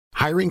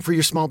Hiring for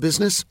your small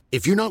business?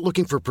 If you're not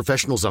looking for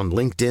professionals on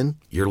LinkedIn,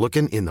 you're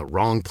looking in the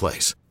wrong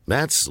place.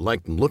 That's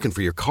like looking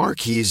for your car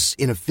keys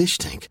in a fish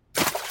tank.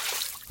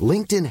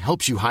 LinkedIn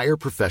helps you hire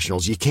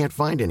professionals you can't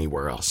find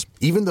anywhere else,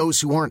 even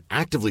those who aren't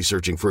actively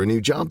searching for a new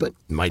job but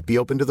might be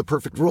open to the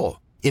perfect role.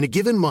 In a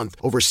given month,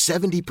 over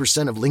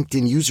 70% of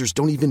LinkedIn users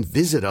don't even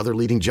visit other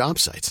leading job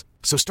sites.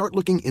 So start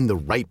looking in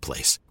the right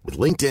place. With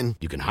LinkedIn,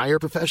 you can hire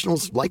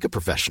professionals like a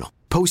professional.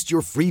 Post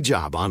your free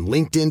job on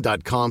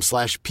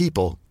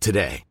linkedin.com/people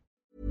today.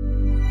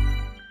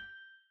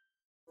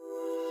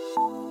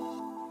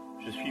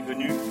 Je suis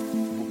venu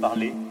vous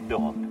parler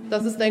d'Europe.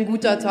 Das ist ein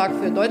guter Tag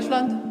für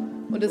Deutschland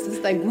und es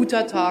ist ein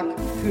guter Tag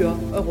für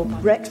Europa.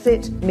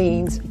 Brexit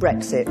means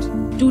Brexit.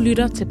 Du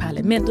lytter til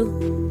Parlamentet,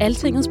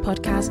 Altingets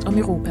podcast om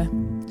Europa.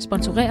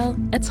 Sponsoreret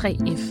af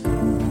 3F.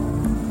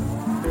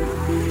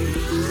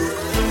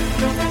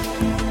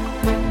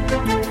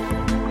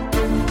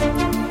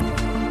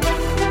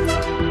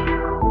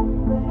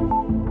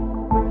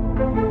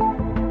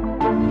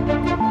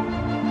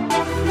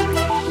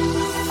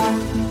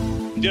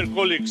 Dear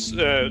colleagues,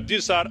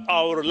 these are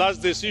our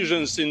last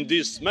decisions in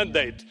this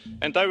mandate,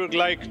 and I would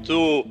like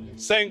to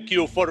thank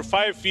you for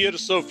 5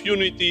 years of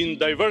unity in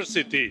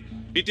diversity.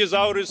 It is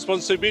our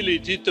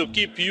responsibility to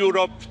keep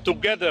Europe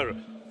together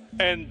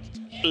and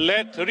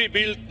let's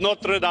rebuild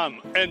Notre Dame,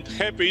 and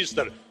happy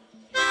Easter.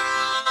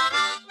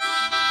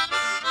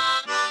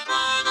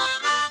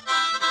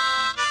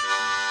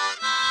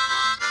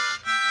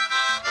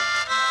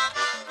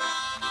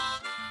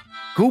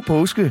 God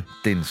påske!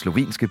 Den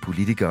slovenske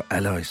politiker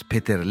Alojz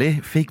Peterle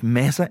fik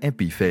masser af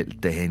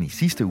bifald, da han i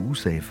sidste uge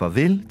sagde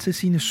farvel til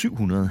sine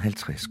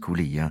 750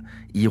 kolleger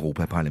i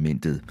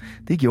Europaparlamentet.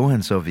 Det gjorde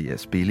han så ved at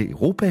spille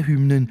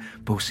Europahymnen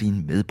på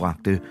sin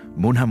medbragte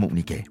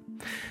mundharmonika.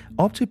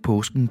 Op til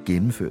påsken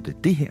gennemførte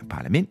det her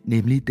parlament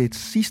nemlig dets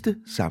sidste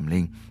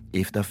samling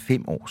efter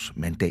 5 års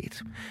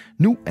mandat.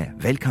 Nu er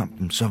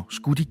valgkampen så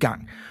skudt i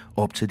gang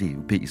op til det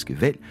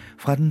europæiske valg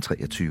fra den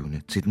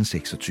 23. til den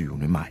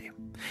 26. maj.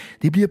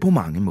 Det bliver på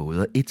mange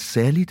måder et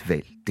særligt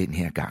valg den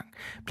her gang,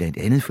 blandt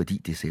andet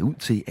fordi det ser ud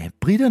til, at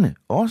briterne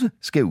også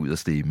skal ud og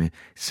stemme,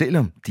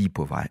 selvom de er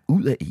på vej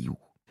ud af EU.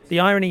 The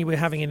irony we're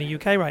having in the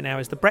UK right now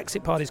is the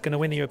Brexit party is going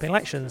to win the European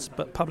elections,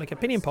 but public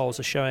opinion polls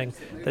are showing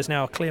there's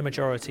now a clear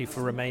majority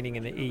for remaining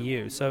in the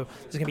EU. So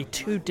there's going to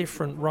be 2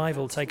 different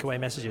rival takeaway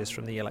messages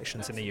from the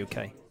elections in the UK.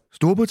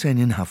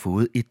 Storbritannien har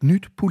fået et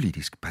nyt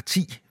politisk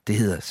parti. Det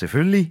hedder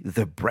selvfølgelig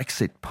The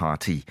Brexit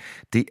Party.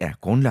 Det er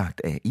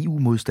grundlagt af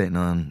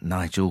EU-modstanderen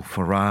Nigel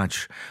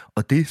Farage,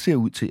 og det ser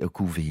ud til at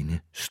kunne vinde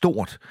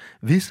stort,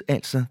 hvis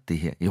altså det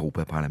her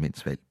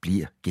Europaparlamentsvalg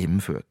bliver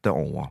gennemført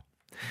derovre.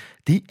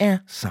 Det er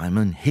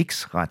Simon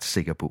Hicks ret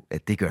sikker på,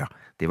 at det gør.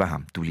 Det var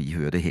ham, du lige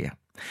hørte her.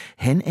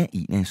 Han er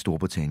en af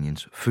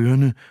Storbritanniens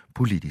førende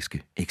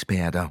politiske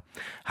eksperter.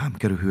 Ham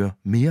kan du høre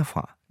mere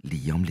fra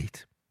lige om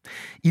lidt.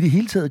 I det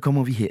hele taget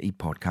kommer vi her i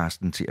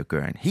podcasten til at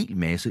gøre en hel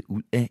masse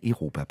ud af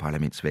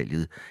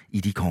Europaparlamentsvalget i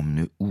de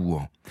kommende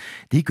uger.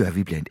 Det gør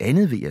vi blandt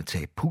andet ved at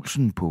tage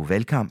pulsen på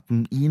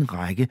valgkampen i en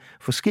række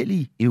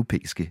forskellige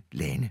europæiske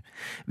lande.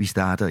 Vi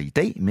starter i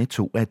dag med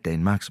 2 af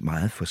Danmarks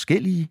meget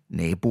forskellige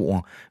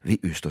naboer ved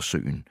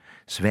Østersøen,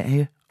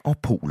 Sverige og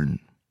Polen.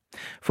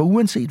 For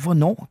uanset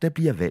hvornår der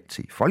bliver valg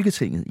til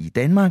Folketinget i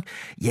Danmark,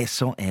 ja,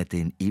 så er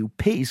den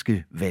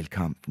europæiske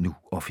valgkamp nu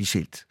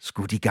officielt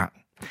skudt i gang.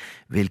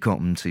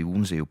 Velkommen til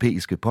ugens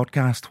europæiske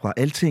podcast fra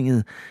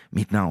Altinget.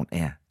 Mit navn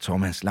er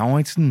Thomas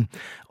Lauritsen,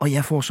 og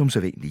jeg får som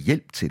sædvanlig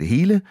hjælp til det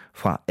hele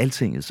fra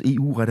Altingets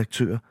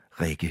EU-redaktør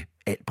Rikke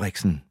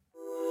Albrechtsen.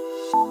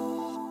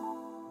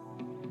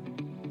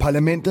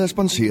 Parlamentet er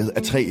sponsoreret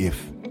af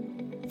 3F,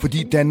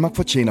 fordi Danmark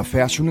fortjener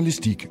fair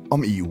journalistik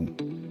om EU.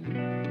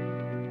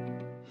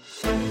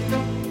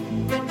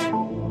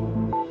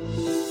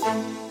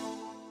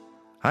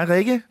 Hej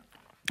Rikke.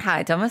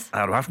 Hej Thomas.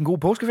 Har du haft en god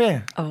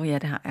påskeferie? Ja,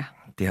 det har jeg.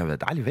 Det har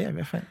været dejligt vejr i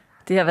hvert fald.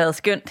 Det har været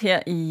skønt her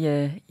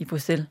i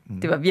Bruxelles.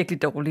 Det var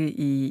virkelig dårligt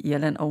i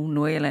Irland og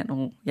Nordirland,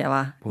 og jeg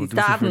var i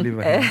starten.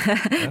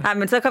 Nej,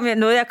 men så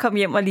nåede jeg at komme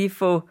hjem og lige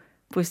få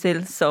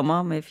Bruxelles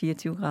sommer med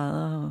 24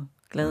 grader og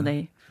glade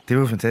dage. Det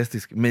var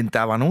fantastisk. Men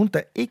der var nogen,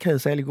 der ikke havde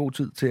særlig god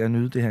tid til at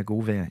nyde det her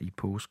gode vejr i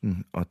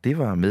påsken. Og det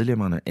var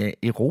medlemmerne af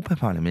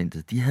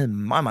Europaparlamentet. De havde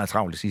meget, meget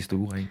travlt sidste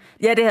uge, ikke?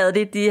 Ja, det havde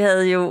de. De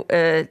havde jo,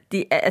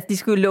 de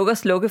skulle lukke og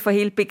slukke for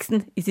hele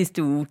biksen i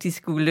sidste uge. De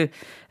skulle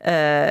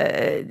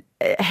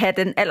have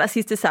den aller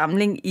sidste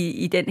samling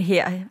i den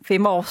her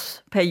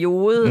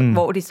 5-årsperiode,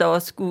 hvor de så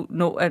også skulle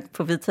nå at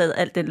få vedtaget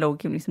alt den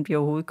lovgivning, som de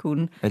overhovedet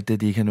kunne. Alt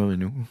det, de ikke har nået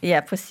endnu. Ja,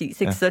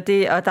 præcis. Ikke?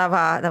 Ja. Og der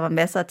var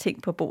masser af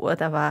ting på bordet.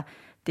 Der var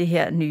det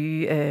her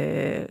nye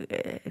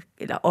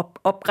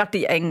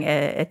opgradering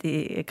af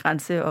det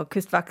grænse- og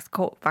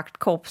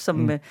kystvagtkorps,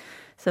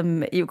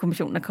 som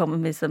EU-kommissionen er kommet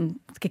med, som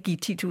skal give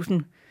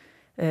 10.000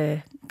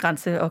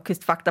 grænse- og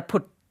kystvagter på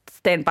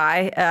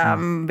standby,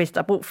 hvis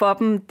der er brug for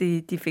dem.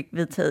 De fik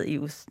vedtaget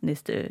EU's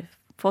næste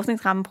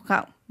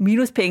forskningsrammeprogram.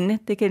 Minus pengene,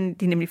 det kan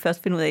de nemlig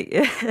først finde ud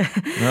af,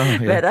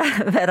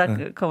 hvad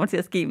der kommer til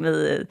at ske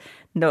med,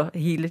 når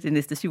hele det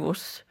næste 7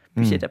 års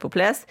budget er på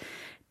plads.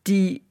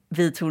 De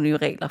vedtog nye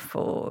regler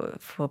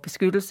for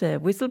beskyttelse af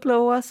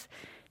whistleblowers.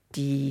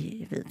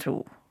 De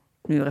vedtog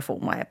nye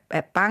reformer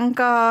af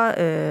banker,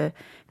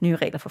 nye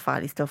regler for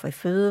farlige stoffer i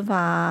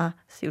fødevarer,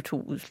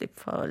 CO2-udslip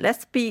for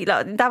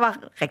lastbiler. Der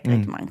var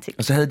rigtig mange ting.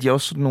 Og så havde de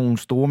også nogle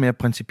store, mere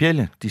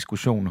principielle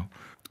diskussioner.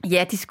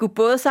 Ja, de skulle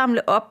både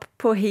samle op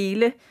på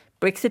hele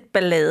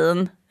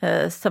Brexit-balladen,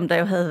 som der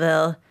jo havde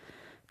været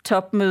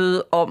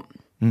topmøde om.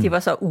 Det var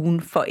så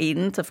ugen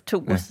forinden, så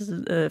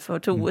for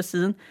to uger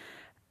siden.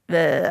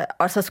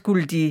 Og så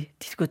skulle de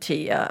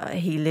diskutere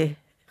hele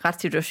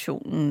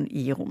retssituationen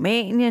i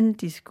Rumænien.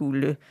 De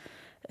skulle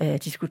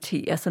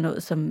diskutere sådan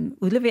noget som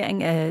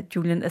udlevering af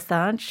Julian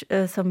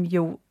Assange, som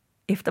jo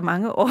efter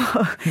mange år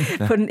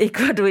på den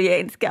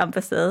ecuadorianske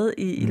ambassade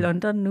i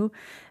London nu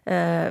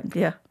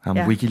bliver...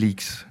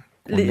 WikiLeaks.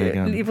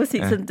 Lige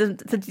præcis. Ja.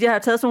 Så de har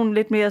taget sådan nogle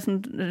lidt mere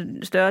sådan,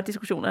 større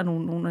diskussioner af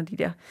nogle af de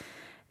der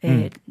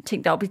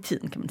ting, der er oppe i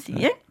tiden, kan man sige.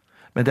 Ja. Ikke?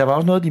 Men der var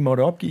også noget, de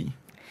måtte opgive.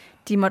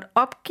 De måtte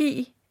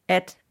opgive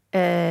at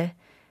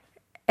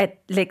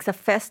lægge sig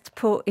fast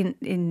på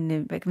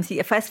hvad kan man sige,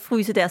 at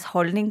fastfryse deres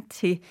holdning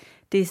til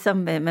det, som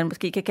man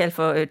måske kan kalde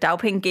for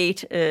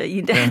dagpengegate i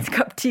en dansk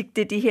optik.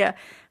 Det er de her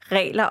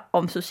regler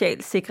om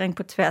social sikring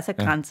på tværs af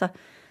grænser,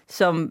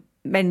 som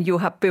man jo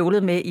har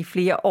bøvlet med i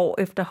flere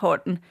år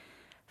efterhånden,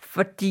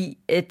 fordi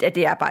at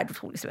det er bare et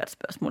utroligt svært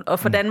spørgsmål. Og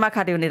for Danmark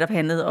har det jo netop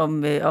handlet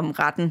om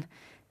retten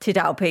til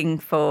dagpenge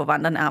for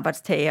vandrende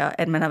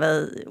arbejdstagere, at man har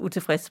været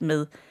utilfreds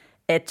med,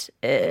 at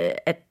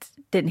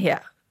den her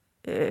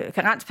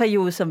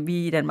karensperiode, som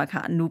vi i Danmark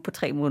har nu på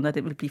 3 måneder,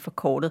 det vil blive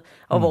forkortet,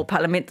 og hvor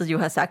parlamentet jo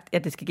har sagt,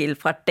 at det skal gælde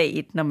fra dag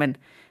 1,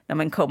 når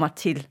man kommer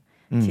til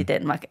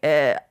Danmark.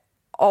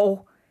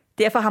 Og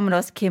derfor har man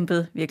også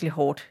kæmpet virkelig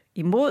hårdt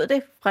imod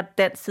det fra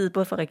dansk side,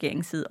 både fra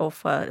regeringens side og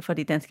fra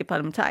de danske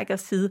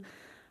parlamentarikers side.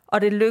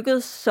 Og det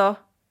lykkedes så,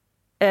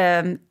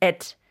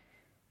 at,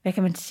 hvad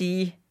kan man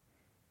sige,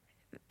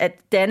 at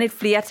danne et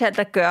flertal,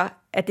 der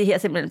gør, at det her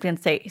simpelthen bliver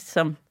en sag,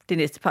 som det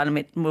næste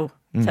parlament må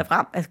tage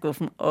frem af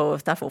skuffen og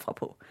starte forfra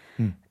på.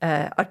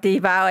 Og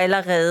det var jo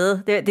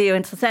allerede, det er jo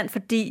interessant,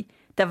 fordi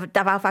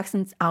der var jo faktisk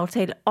en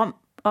aftale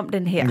om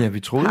den her. Ja, vi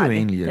troede jo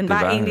egentlig, at den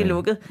var egentlig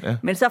lukket. Ja.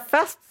 Men så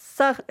først,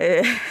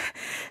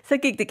 så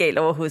gik det galt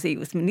over hos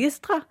EU's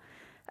ministre,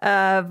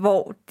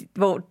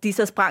 hvor de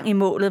så sprang i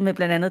målet med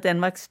blandt andet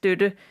Danmarks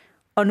støtte.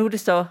 Og nu er det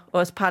så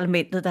også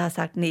parlamentet, der har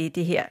sagt, nej,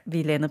 det her, vi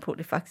er landet på,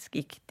 det faktisk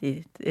ikke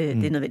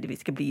det nødvendigvis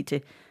skal blive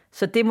til.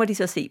 Så det må de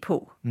så se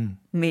på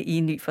med i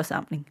en ny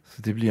forsamling.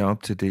 Så det bliver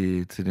op til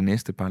det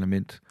næste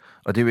parlament.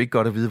 Og det er jo ikke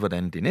godt at vide,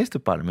 hvordan det næste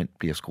parlament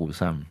bliver skruet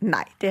sammen.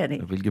 Nej, det er det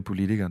ikke. Og hvilke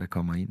politikere, der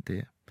kommer ind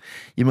der.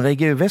 Jamen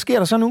Rikke, hvad sker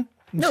der så nu?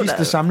 Den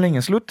sidste samling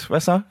er slut. Hvad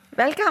så?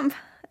 Valgkamp.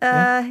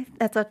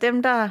 Altså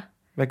dem, der...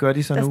 Hvad gør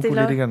de så nu,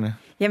 politikerne?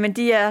 Jamen,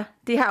 de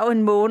har jo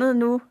en måned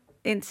nu,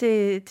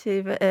 indtil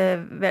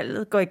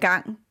valget går i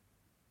gang,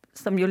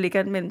 som jo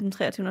ligger mellem den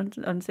 23.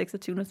 og den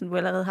 26., som du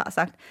allerede har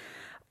sagt.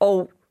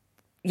 Og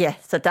ja,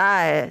 så der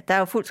er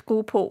jo fuld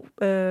skrue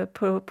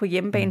på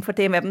hjemmebane for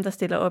dem af dem, der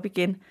stiller op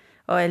igen,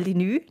 og alle de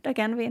nye, der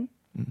gerne vil ind.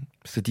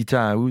 Så de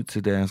tager ud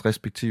til deres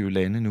respektive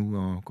lande nu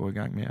og går i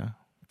gang med at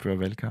føre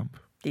valgkamp?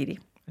 Det er det.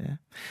 Ja.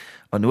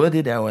 Og noget af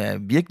det, der jo er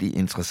virkelig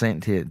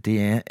interessant her,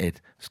 det er,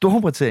 at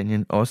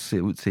Storbritannien også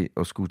ser ud til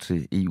at skulle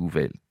til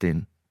EU-valg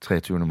den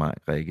 23. maj,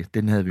 Rikke.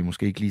 Den havde vi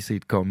måske ikke lige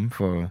set komme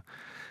for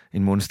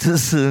en måneds tid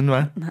siden,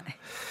 hva'? Nej.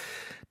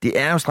 Det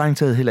er jo strengt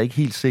taget heller ikke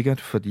helt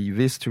sikkert, fordi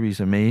hvis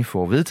Theresa May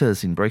får vedtaget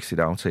sin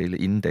Brexit-aftale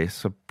inden da,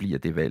 så bliver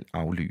det valg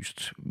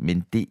aflyst.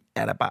 Men det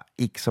er der bare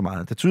ikke så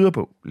meget, der tyder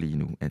på lige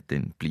nu, at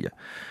den bliver.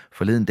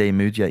 Forleden dag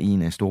mødte jeg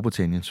en af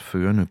Storbritanniens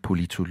førende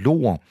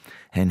politologer.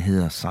 Han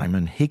hedder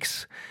Simon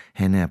Hicks.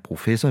 Han er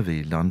professor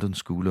ved London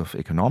School of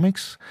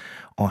Economics,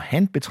 og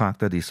han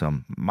betragter det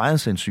som meget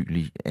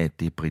sandsynligt, at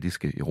det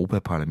britiske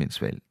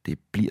Europaparlamentsvalg det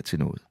bliver til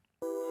noget.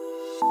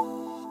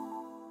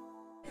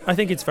 I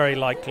think it's very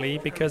likely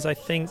because I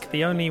think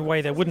the only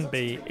way there wouldn't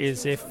be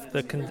is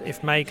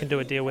if May can do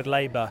a deal with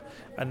Labour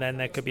and then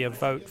there could be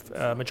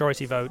a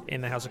majority vote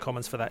in the House of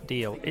Commons for that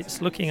deal. It's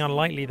looking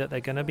unlikely that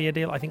there's going to be a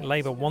deal. I think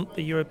Labour want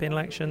the European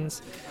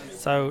elections,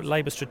 so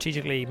Labour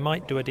strategically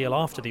might do a deal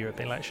after the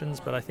European elections,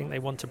 but I think they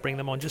want to bring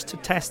them on just to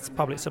test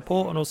public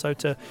support and also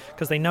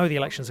because they know the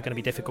elections are going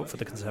to be difficult for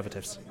the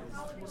Conservatives.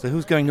 So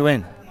who's going to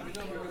win?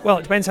 Well,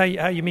 it depends how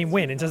you mean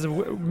win. In terms of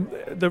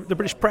the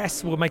British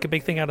press will make a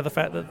big thing out of the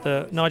fact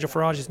that Nigel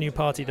Farage's new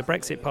party, the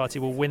Brexit Party,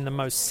 will win the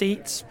most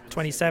seats,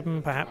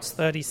 27, perhaps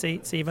 30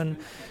 seats even.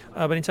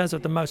 But in terms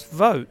of the most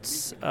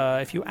votes,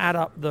 if you add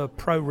up the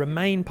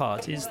pro-Remain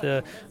parties,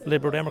 the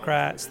Liberal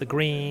Democrats, the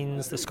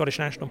Greens, the Scottish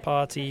National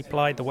Party,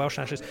 Plaid, the Welsh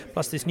Nationalists,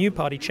 plus this new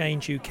party,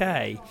 Change UK,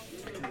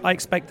 I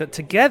expect that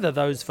together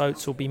those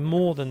votes will be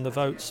more than the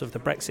votes of the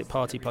Brexit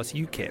Party plus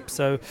UKIP.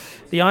 So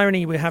the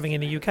irony we're having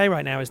in the UK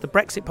right now is the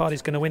Brexit Party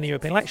is going to win the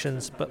European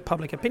elections, but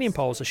public opinion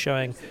polls are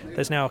showing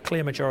there's now a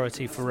clear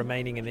majority for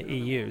remaining in the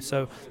EU.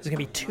 So there's going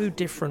to be two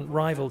different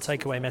rival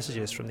takeaway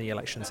messages from the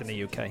elections in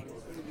the UK.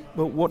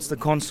 Well, what's the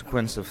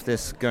consequence of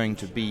this going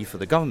to be for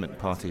the government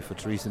party, for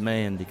Theresa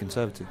May and the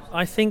Conservatives?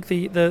 I think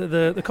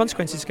the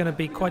consequence is going to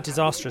be quite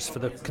disastrous for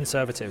the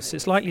Conservatives.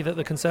 It's likely that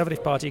the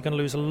Conservative Party are going to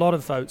lose a lot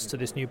of votes to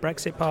this new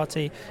Brexit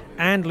party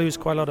and lose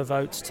quite a lot of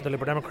votes to the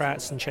Liberal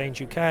Democrats and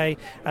Change UK.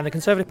 And the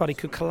Conservative Party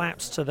could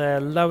collapse to their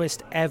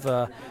lowest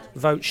ever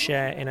vote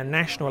share in a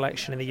national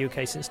election in the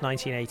UK since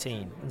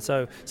 1918. And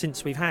so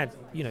since we've had,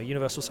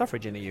 universal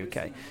suffrage in the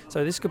UK.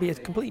 So this could be a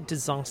complete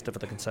disaster for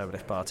the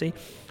Conservative Party.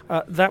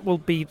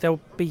 They'll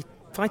be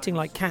fighting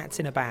like cats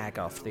in a bag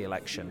after the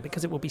election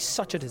because it will be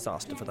such a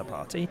disaster for the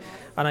party.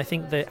 And I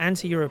think the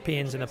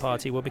anti-Europeans in the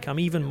party will become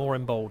even more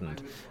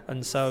emboldened.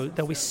 And so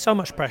there'll be so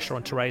much pressure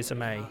on Theresa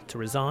May to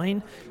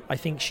resign. I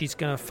think she's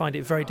going to find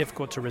it very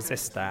difficult to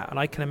resist that. And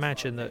I can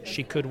imagine that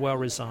she could well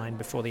resign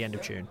before the end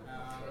of June.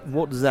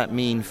 What does that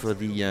mean for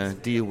the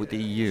deal with the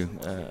EU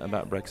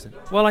about Brexit?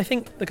 Well, I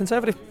think the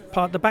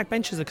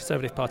backbenchers of the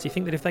Conservative Party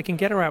think that if they can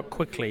get her out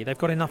quickly, they've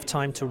got enough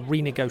time to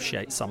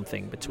renegotiate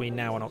something between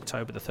now and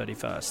October the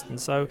 31st. And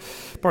so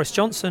Boris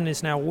Johnson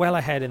is now well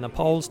ahead in the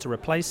polls to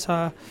replace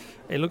her.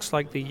 It looks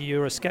like the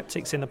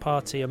Eurosceptics in the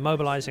party are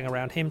mobilising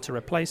around him to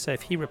replace her.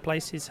 If he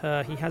replaces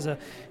her, he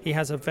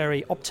has a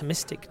very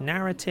optimistic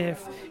narrative.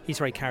 He's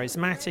very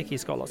charismatic.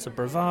 He's got lots of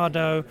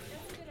bravado.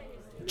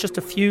 Just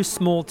a few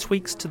small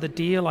tweaks to the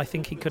deal I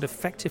think he could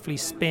effectively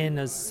spin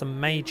as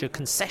some major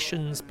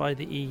concessions by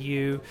the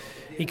EU.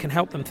 He can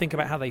help them think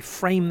about how they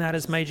frame that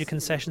as major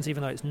concessions,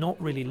 even though it's not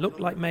really looked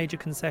like major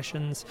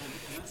concessions.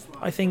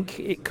 I think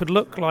it could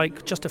look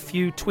like just a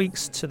few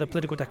tweaks to the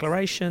political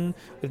declaration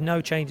with no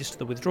changes to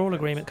the withdrawal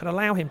agreement could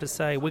allow him to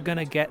say, we're going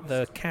to get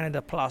the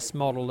Canada Plus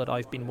model that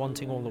I've been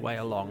wanting all the way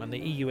along, and the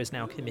EU is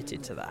now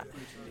committed to that.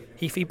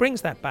 If he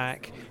brings that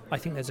back, I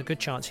think there's a good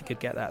chance he could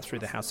get that through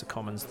the House of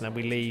Commons, and then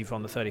we leave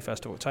on the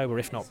 31st of October,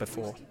 if not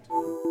before.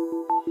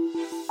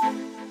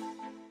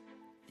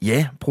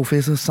 Ja,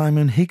 professor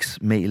Simon Hicks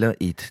maler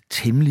et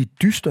temmelig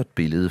dystert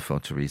billede for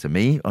Theresa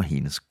May og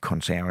hendes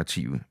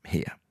konservative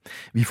her.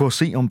 Vi får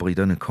se, om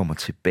britterne kommer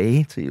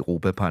tilbage til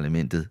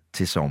Europaparlamentet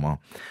til sommer,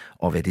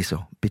 og hvad det så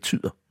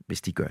betyder,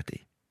 hvis de gør det.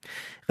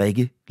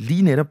 Rikke,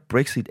 lige netop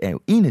Brexit er jo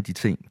en af de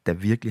ting, der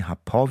virkelig har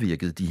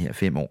påvirket de her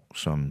 5 år,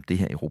 som det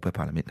her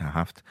Europaparlament har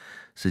haft,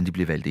 siden de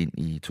blev valgt ind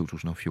i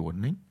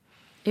 2014, ikke?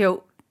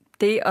 Jo,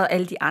 det og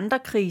alle de andre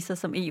kriser,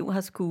 som EU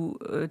har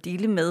skulle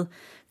dele med,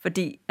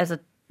 fordi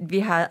vi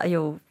har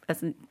jo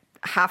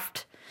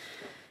haft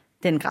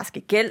den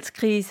græske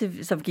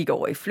gældskrise, som gik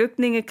over i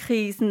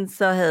flygtningekrisen,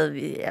 så havde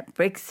vi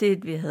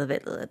Brexit, vi havde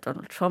valget af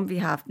Donald Trump, vi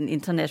har haft en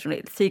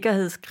international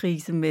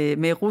sikkerhedskrise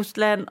med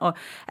Rusland, og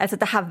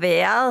der har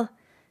været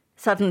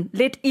sådan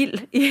lidt ild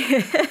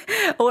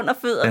under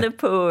fødderne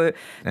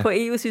på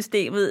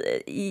EU-systemet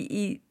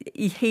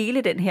i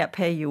hele den her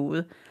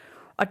periode.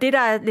 Og det, der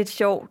er lidt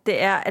sjovt,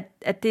 det er,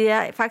 at det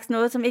er faktisk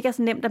noget, som ikke er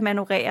så nemt at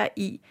manøvrere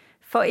i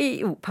for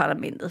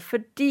EU-parlamentet,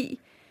 fordi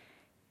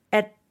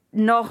at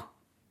når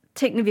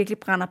tingene virkelig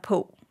brænder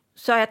på,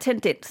 så er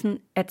tendensen,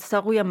 at så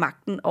ryger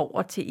magten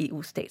over til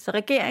EU-stats- og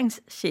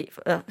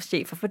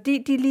regeringschefer,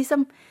 fordi de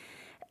ligesom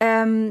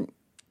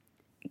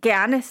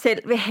gerne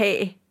selv vil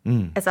have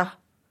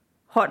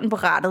hånden på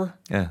rattet,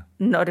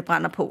 når det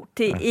brænder på.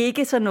 Det er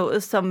ikke så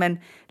noget, som man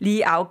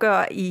lige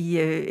afgør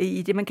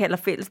i det, man kalder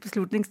fælles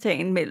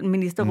beslutningstagen mellem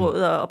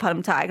ministerrådet og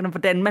parlamentarikerne,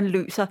 hvordan man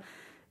løser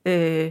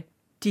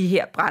de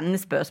her brændende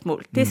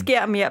spørgsmål. Det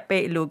sker mere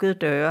bag lukkede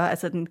døre.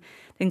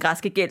 Den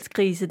græske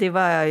gældskrise, det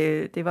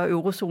var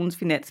eurozonens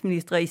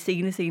finansminister i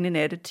sene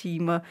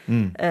nattetimer.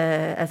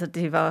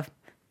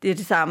 Det er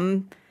det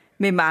samme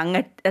med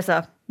mange,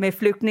 med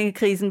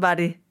flygtningekrisen var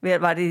det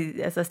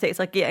stats-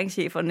 og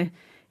regeringscheferne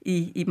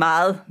i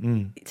meget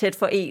tæt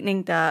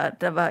forening,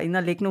 der var inde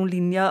og lægge nogle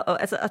linjer. Og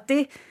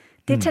det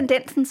er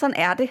tendensen, sådan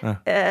er det,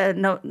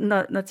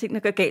 når tingene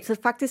går galt. Så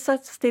faktisk så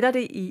stiller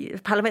det i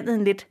parlamentet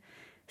en lidt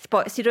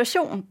spøj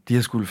situation. De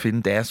har skulle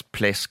finde deres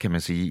plads, kan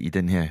man sige, i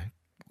den her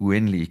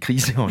uendelige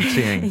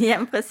krisehåndtering.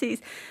 Jamen, præcis.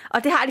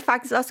 Og det har de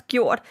faktisk også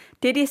gjort.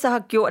 Det, de så har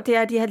gjort, det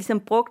er, at de har ligesom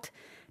brugt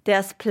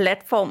deres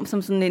platform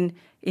som sådan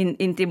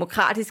en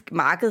demokratisk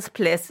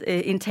markedsplads,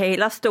 en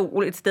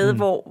talerstol, et sted,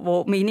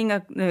 hvor meninger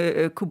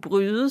kunne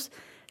brydes,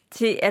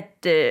 til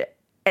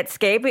at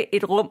skabe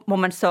et rum, hvor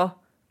man så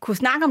kunne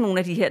snakke om nogle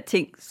af de her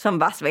ting, som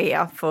var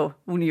svære for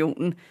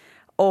unionen,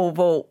 og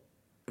hvor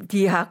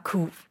de har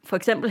kunne for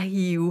eksempel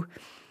hive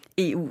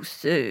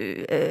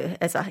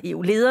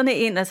EU-lederne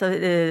ind,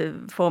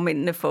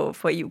 formændene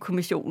for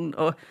EU-kommissionen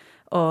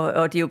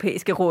og det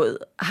europæiske råd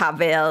har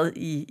været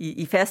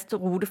i fast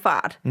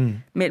rutefart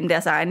mellem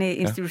deres egne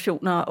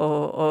institutioner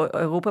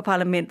og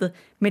Europaparlamentet.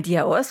 Men de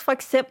har også for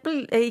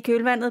eksempel i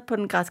kølvandet på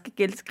den græske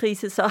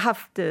gældskrise så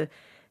haft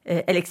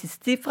Alexis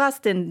Tsipras,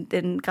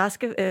 den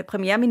græske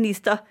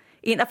premierminister,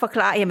 ind og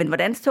forklare, jamen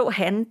hvordan så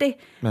han det?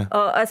 Ja.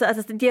 Og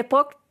de har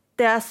brugt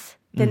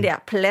den der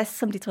plads,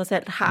 som de trods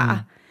alt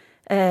har.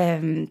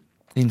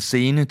 En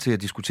scene til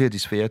at diskutere de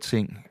svære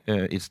ting,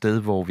 et sted,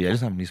 hvor vi alle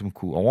sammen ligesom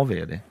kunne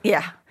overvære det.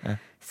 Ja.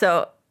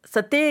 Så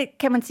det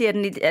kan man sige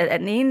er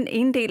den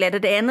ene del af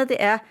det. Det andet, det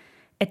er,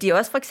 at de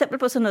også for eksempel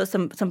på sådan noget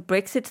som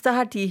Brexit, så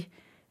har de,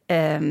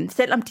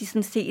 selvom de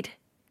sådan set,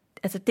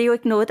 altså det er jo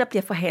ikke noget, der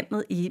bliver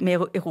forhandlet med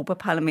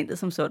Europaparlamentet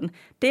som sådan.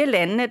 Det er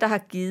landene, der har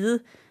givet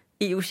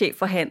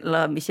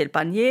EU-chefforhandler Michel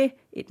Barnier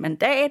et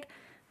mandat,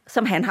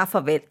 som han har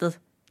forvaltet.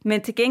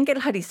 Men til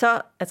gengæld har de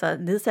så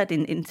nedsat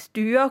en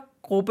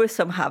styregruppe,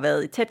 som har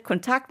været i tæt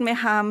kontakt med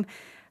ham,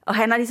 og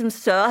han har ligesom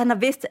han har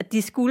vidst, at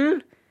de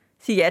skulle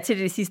sige ja til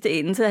det i sidste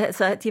ende,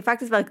 så de har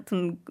faktisk været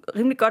sådan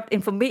rimelig godt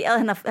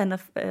informeret.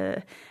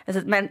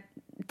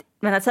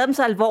 Man har taget dem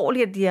så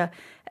alvorligt, at de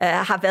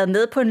har været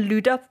med på en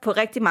lytter på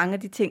rigtig mange af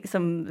de ting,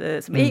 som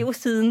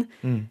EU-siden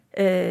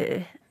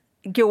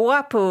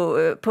gjorde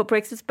på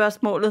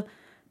Brexit-spørgsmålet,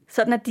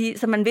 sådan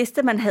så man vidste,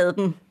 at man havde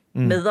dem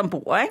med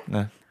ombord, ikke?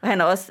 Ja. Og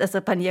han er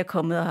også, Barnier er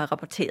kommet og har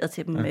rapporteret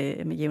til dem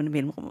med jævne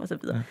mellemrum og så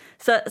videre.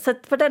 Ja. Så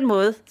på den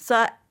måde, så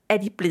er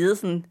de blevet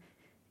sådan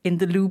in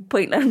the loop på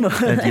en eller anden måde.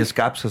 Ja, de har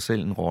skabt sig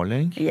selv en rolle,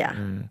 ikke? Ja.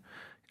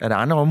 Er der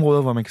andre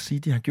områder, hvor man kan sige,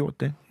 at de har gjort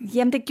det?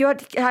 Jamen, de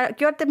har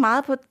gjort det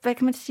meget på, hvad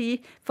kan man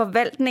sige,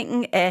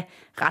 forvaltningen af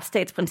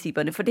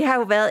retsstatsprincipperne. For det har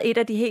jo været et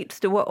af de helt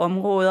store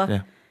områder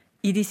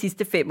i de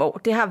sidste 5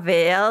 år. Det har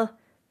været,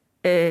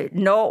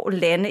 når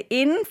lande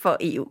inden for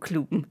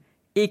EU-klubben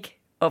ikke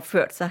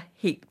opført sig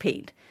helt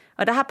pænt.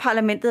 Og der har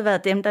parlamentet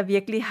været dem, der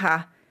virkelig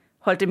har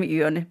holdt dem i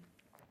ørerne.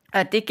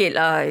 Og det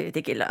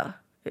gælder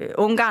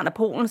Ungarn og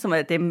Polen, som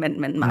er dem,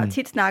 man meget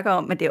tit snakker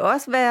om, men det har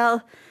også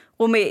været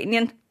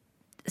Rumænien,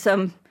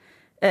 som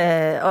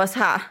også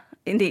har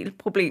en del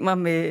problemer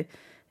med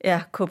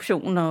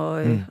korruption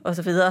og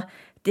så videre.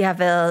 Det har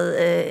været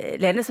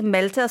lande som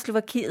Malta og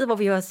Slovakiet, hvor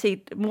vi har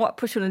set mord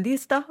på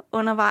journalister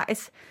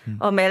undervejs,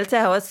 og Malta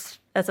har også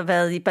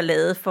været i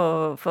ballade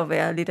for at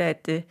være lidt af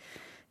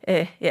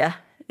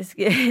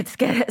et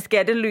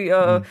skattely,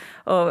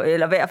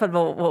 eller i hvert fald,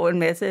 hvor en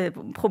masse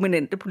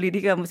prominente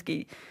politikere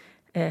måske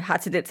har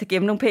tendens til at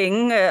gemme nogle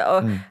penge.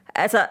 Og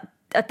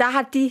der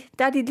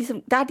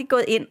har de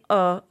gået ind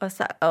og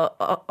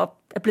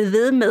er blevet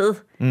ved med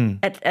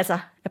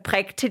at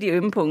prikke til de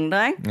ømme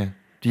punkter, ikke? Ja.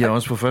 De har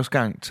også for første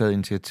gang taget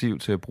initiativ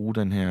til at bruge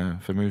den her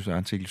famøse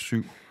artikel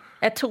 7.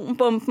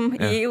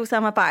 Atombomben i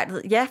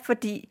EU-samarbejdet. Ja,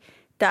 fordi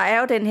der er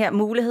jo den her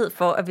mulighed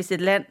for, at hvis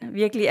et land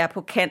virkelig er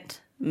på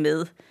kant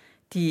med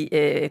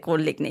de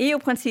grundlæggende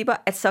EU-principper,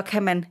 at så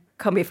kan man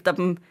komme efter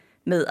dem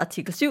med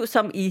artikel 7,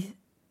 som i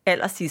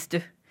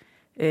allersidste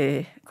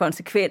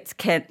konsekvens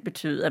kan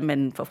betyde, at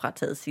man får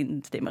frataget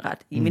sin stemmeret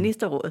i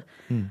ministerrådet.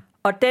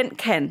 Og den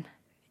kan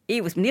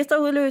EU's minister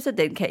udløse,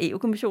 den kan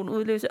EU-kommissionen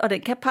udløse, og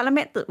den kan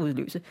parlamentet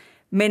udløse.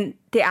 Men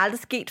det er aldrig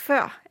sket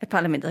før, at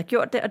parlamentet har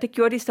gjort det, og det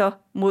gjorde de så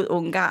mod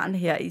Ungarn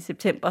her i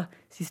september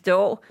sidste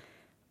år.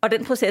 Og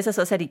den proces er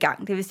så sat i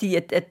gang. Det vil sige,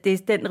 at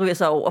den ryger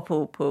så over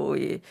på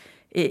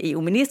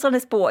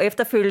EU-ministrenes bord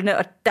efterfølgende,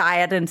 og der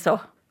er den så.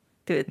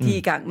 De er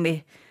i gang med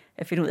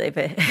at finde ud af,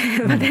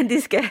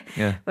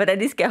 hvordan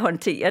de skal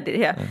håndtere det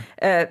her.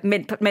 Ja.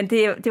 Men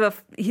det var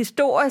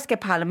historisk, at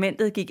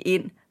parlamentet gik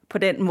ind på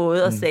den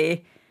måde og sagde,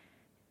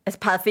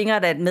 pegede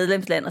fingre af et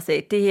medlemsland og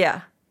sagde, det her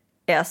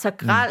er så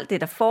grelt,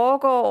 det der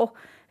foregår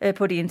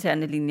på de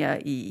interne linjer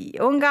i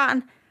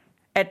Ungarn,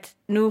 at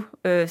nu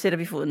sætter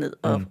vi foden ned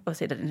og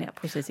sætter den her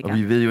proces i gang. Og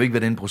vi ved jo ikke,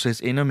 hvad den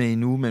proces ender med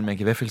endnu, men man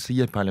kan i hvert fald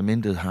sige, at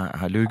parlamentet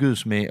har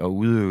lykkedes med at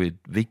udøve et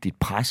vigtigt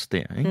pres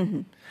der, ikke?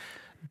 Mm-hmm.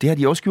 Det har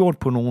de også gjort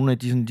på nogle af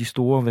de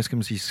store,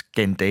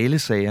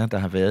 skandalesager, der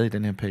har været i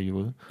den her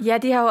periode. Ja,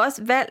 de har jo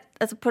også valgt,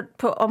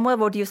 på områder,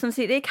 hvor de jo sådan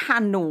set ikke har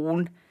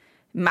nogen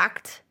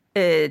magt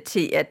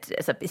til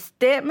at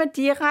bestemme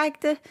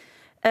direkte,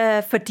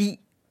 fordi,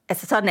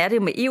 sådan er det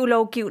jo med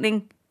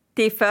EU-lovgivning.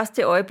 Det er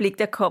første øjeblik,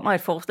 der kommer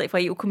et forslag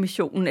fra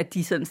EU-kommissionen, at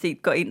de sådan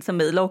set går ind som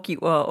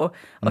medlovgivere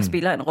og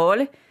spiller en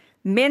rolle.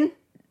 Men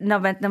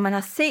når man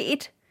har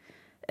set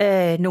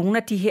nogle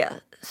af de her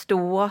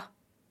store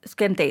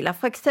skandaler,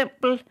 for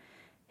eksempel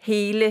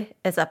hele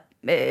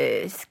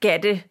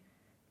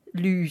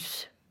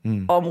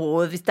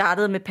skattelysområdet. Vi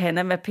startede med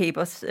Panama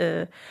Papers,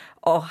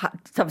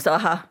 som så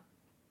har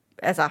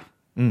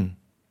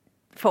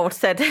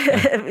fortsat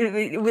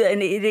ud af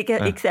et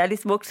ikke særlig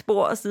smukt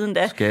spor og siden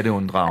da.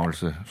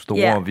 Skatteunddragelse.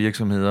 Store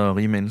virksomheder og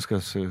rige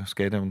menneskers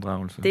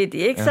skatteunddragelse. Det er det,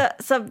 ikke? Ja.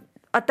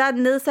 Og der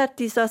nedsatte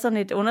de så sådan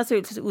et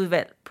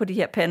undersøgelsesudvalg på de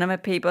her Panama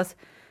Papers,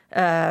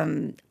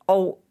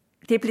 og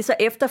det blev så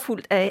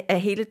efterfulgt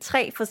af hele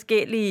 3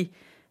 forskellige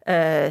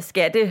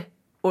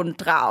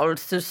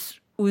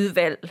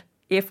skatteunddragelsesudvalg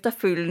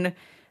efterfølgende,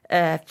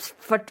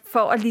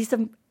 for at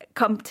ligesom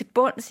komme til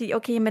bund og sige,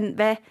 okay, men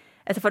hvad...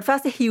 for det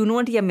første hive nogle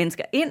af de her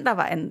mennesker ind,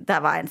 der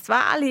var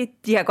ansvarlige.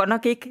 De har godt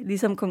nok ikke,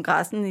 ligesom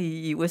kongressen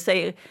i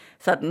USA,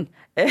 sådan,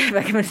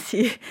 hvad kan man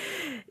sige...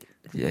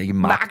 Ja, ikke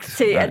magt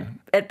til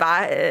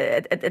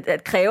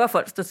at kræve, at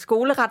folk står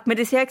skoleret, men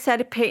det ser ikke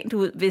særlig pænt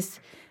ud,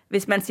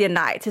 hvis man siger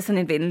nej til sådan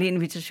en venlig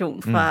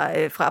invitation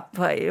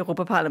fra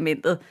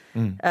Europaparlamentet.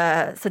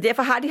 Så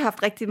derfor har de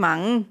haft rigtig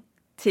mange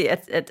til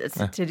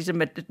til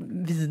ligesom at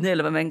vidne,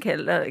 eller hvad man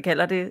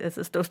kalder det,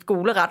 stå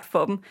skoleret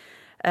for dem.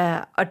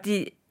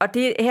 Og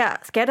det her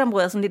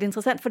skatteområde er sådan lidt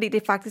interessant, fordi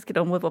det er faktisk et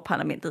område, hvor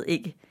parlamentet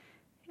ikke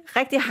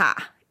rigtig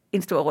har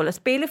en stor rolle at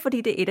spille,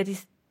 fordi det er et af de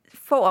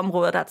få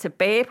områder, der er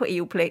tilbage på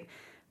EU-plan,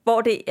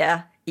 hvor det er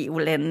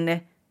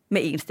EU-landene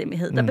med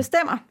enstemmighed, der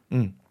bestemmer.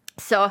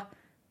 Så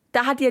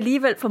der har de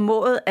alligevel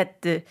formået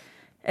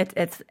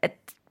at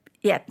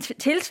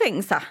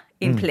tiltvinge sig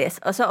en plads,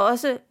 og så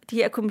også de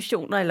her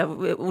kommissioner eller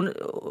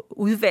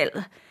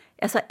udvalg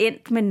er så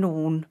endt med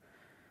nogle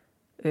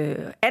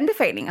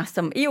anbefalinger,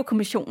 som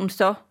EU-kommissionen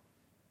så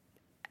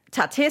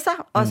tager til sig,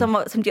 og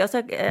som de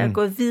også er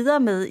gået videre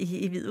med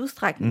i vid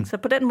udstrækning. Så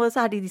på den måde, så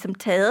har de ligesom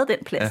taget den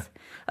plads. Ja.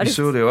 Og vi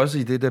så det også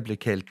i det, der blev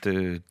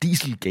kaldt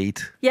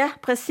Dieselgate. Ja,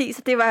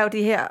 præcis. Det var jo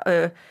det her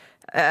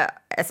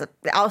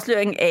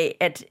afsløring af,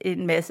 at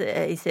en masse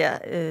af især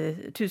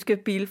tyske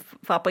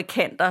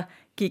bilfabrikanter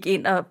gik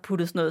ind og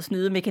puttede sådan noget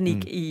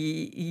snydemekanik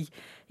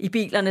i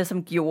bilerne,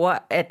 som gjorde,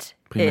 at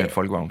primært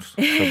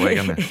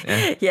folkevognsfabrikkerne.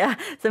 Ja,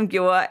 som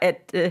gjorde,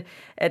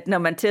 at når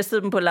man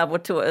testede dem på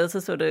laboratoriet,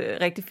 så det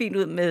rigtig fint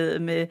ud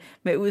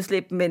med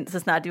udslip, men så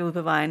snart de er ude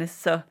på vejene,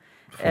 så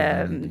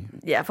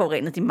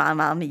forurenede de meget,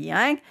 meget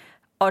mere. Ikke?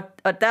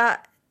 Og der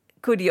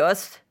kunne de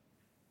også...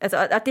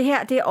 Altså, og det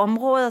her, det er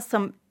områder,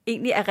 som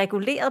egentlig er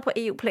reguleret på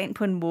EU-plan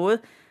på en måde,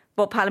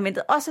 hvor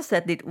parlamentet også er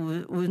sat lidt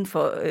uden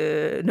for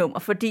nummer,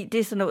 fordi det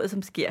er sådan noget,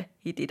 som sker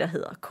i det, der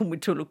hedder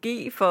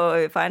komitologi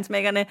for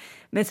fejnsmækkerne,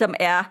 men som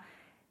er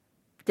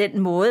den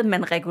måde,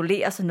 man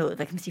regulerer sådan noget,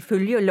 hvad kan man sige,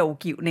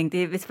 følgelovgivning.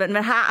 Det er, hvis man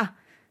har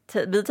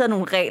vedtaget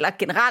nogle regler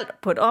generelt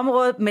på et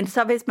område, men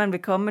så hvis man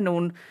vil komme med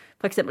nogle,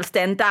 for eksempel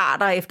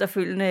standarder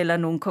efterfølgende, eller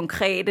nogle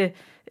konkrete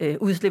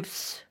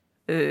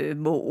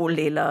udslipsmål,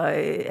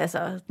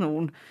 eller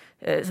nogle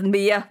sådan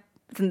mere...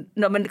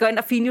 Når man går ind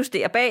og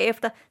finjusterer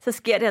bagefter, så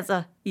sker det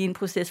altså i en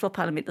proces, hvor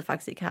parlamentet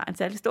faktisk ikke har en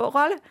særlig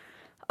stor rolle.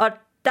 Og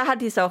der har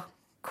de så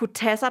kunne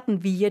tage sig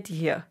den via de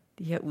her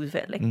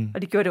udvalg. Ikke?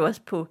 Og de gjorde det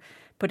også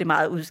på det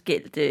meget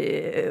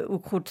udskældte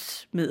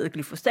ukrudtsmiddel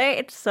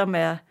glyfosat, som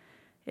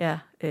er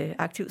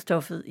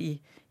aktivstoffet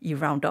i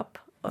Roundup,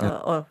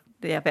 og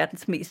det er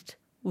verdens mest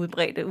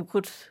udbredte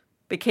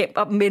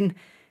ukrudtsbekæmper, men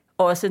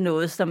også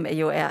noget, som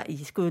jo er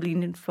i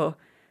skudlinjen for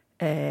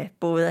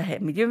både at have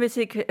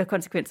miljømæssige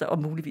konsekvenser og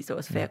muligvis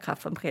også færre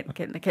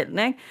kræftfremkaldende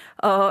kaldende, ikke?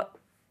 Og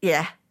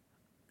ja,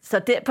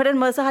 så på den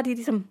måde, så har de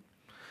ligesom...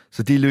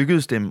 Så det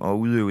lykkedes dem at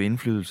udøve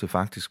indflydelse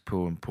faktisk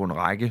på en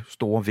række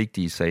store,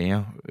 vigtige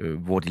sager,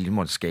 hvor de lige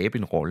måtte skabe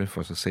en rolle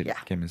for sig selv,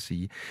 kan man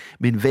sige.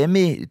 Men hvad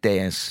med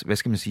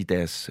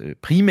deres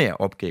primære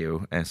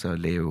opgave, altså at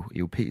lave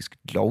europæisk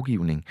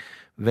lovgivning?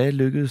 Hvad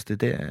lykkedes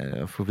det der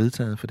at få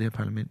vedtaget for det her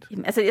parlament?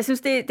 Jamen, altså, jeg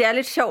synes, det er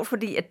lidt sjovt,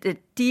 fordi at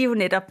de er jo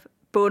netop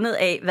bundet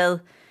af, hvad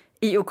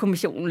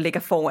EU-kommissionen lægger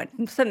foran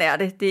dem. Sådan er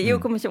det. Det er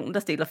EU-kommissionen, der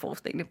stiller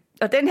forslagene.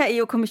 Og den her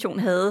EU-kommission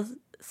havde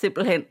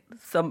simpelthen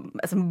som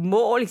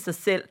mål i sig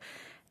selv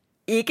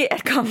ikke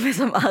at komme med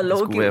så meget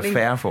lovgivning. Det skulle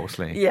være færre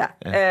forslag. Ja.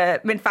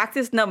 Men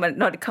faktisk,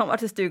 når det kommer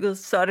til stykket,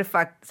 så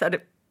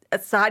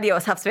har de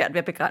også haft svært ved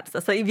at begrænse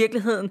sig. Så i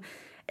virkeligheden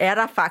er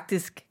der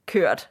faktisk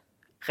kørt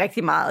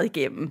rigtig meget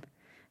igennem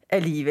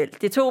alligevel.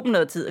 Det tog dem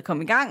noget tid at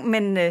komme i gang,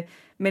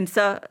 men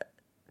så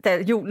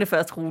da hjulene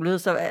først rullede,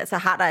 så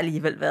har der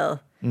alligevel været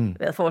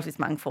forholdsvis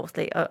mange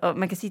forslag. Og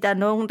man kan sige, at der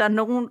er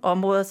nogle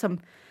områder, som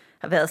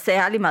har været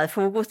særlig meget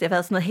fokus. Det har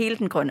været sådan noget hele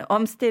den grønne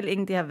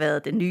omstilling. Det har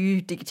været den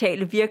nye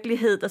digitale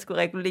virkelighed, der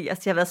skulle reguleres.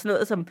 Det har været sådan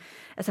noget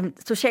som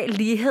social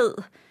lighed,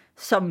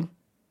 som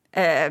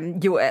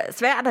jo er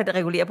svært at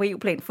regulere på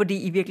EU-plan,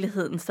 fordi i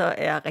virkeligheden så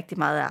er rigtig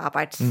meget af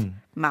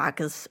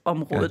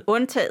arbejdsmarkedsområdet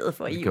undtaget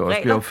for EU-regler. Det kan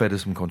også blive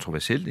opfattet som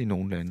kontroversielt i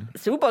nogle lande.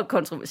 Super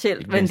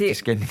kontroversielt. Men det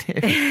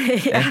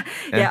Skandinavien.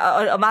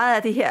 Og meget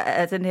af det her,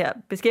 altså den her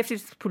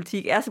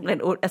beskæftigelsespolitik er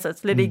simpelthen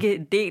slet ikke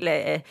en del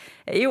af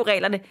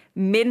EU-reglerne,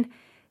 men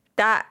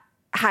der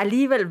har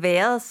alligevel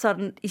været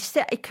sådan,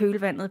 især i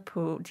kølvandet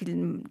på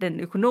den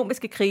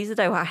økonomiske krise,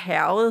 der jo har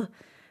hærget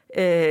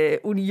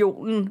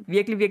unionen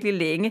virkelig, virkelig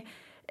længe,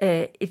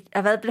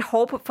 har været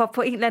behov for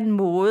på en eller anden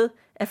måde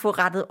at få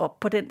rettet op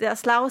på den der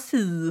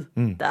slagside,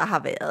 der har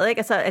været. Ikke?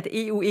 Altså, at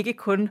EU ikke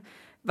kun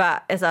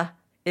var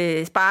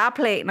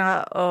spareplaner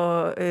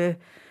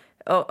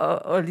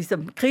og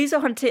ligesom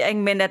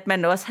krisehåndtering, men at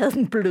man også havde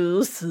den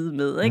bløde side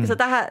med. Ikke? Så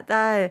der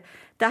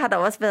har der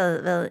også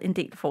været en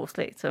del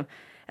forslag.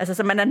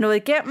 Så man er nået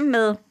igennem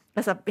med,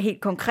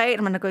 helt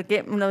konkret, man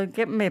er nået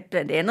igennem med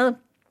blandt andet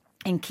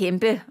en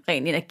kæmpe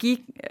ren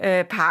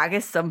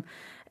energipakke, som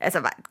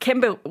var et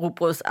kæmpe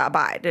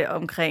rugbrødsarbejde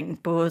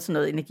omkring både sådan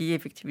noget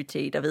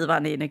energieffektivitet og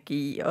vedvarende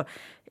energi og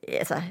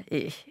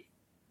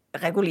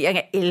regulering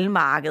af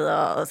elmarkeder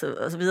og så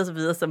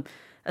videre,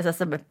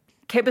 som er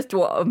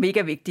kæmpestor og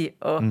mega vigtig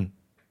og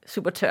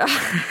super tør.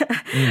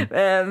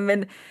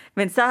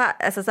 Men så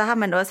har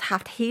man også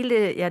haft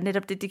hele,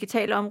 netop det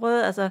digitale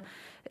område,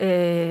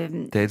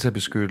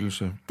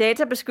 databeskyttelse.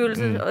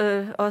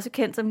 Også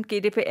kendt som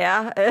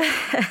GDPR.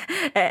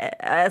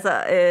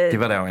 Det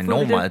var der jo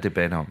enormt meget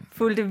debat om.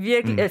 Fyldte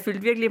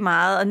virkelig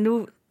meget, og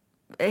nu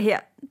her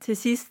til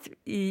sidst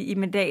i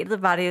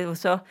mandatet var det jo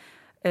så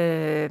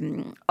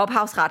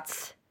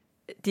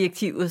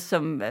ophavsretsdirektivet,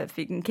 som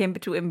fik en kæmpe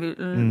tur i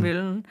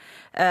møllen.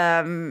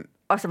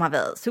 og som har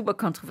været super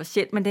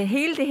kontroversielt. Men det er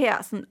hele det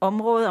her sådan,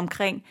 område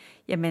omkring,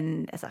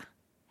 jamen, altså,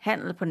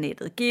 handel på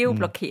nettet,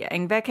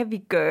 geoblokering, hvad kan vi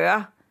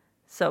gøre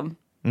som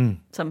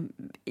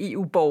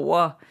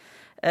EU-borgere,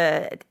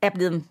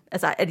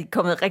 er de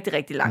kommet rigtig,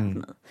 rigtig langt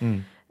med.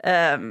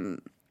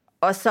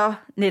 Og så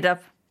netop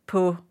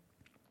på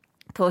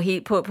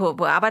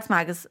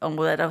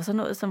arbejdsmarkedsområdet er der jo sådan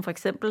noget som for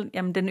eksempel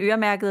den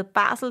øremærkede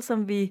barsel,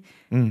 som vi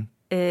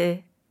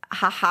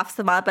har haft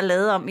så meget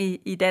ballade om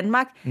i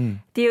Danmark.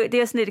 Det er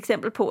jo sådan et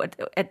eksempel på, at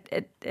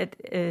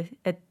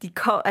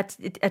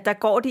der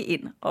går de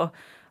ind og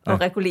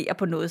regulerer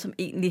på noget, som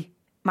egentlig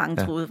mange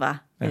troede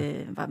var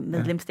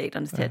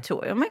medlemsstaternes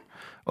territorium. Ikke?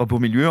 Og på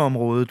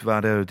miljøområdet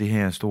var der jo det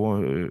her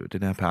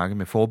den her pakke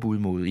med forbud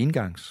mod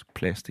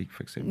engangsplastik,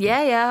 for eksempel.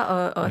 Ja,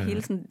 og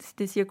hele sådan,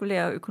 det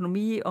cirkulære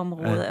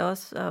økonomiområde er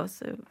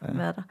også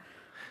været der.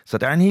 Så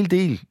der er en hel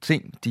del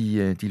ting,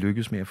 de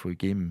lykkedes med at få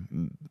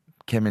igennem.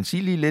 Kan man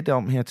sige lige lidt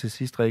om her til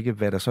sidst, Rikke,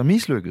 hvad der så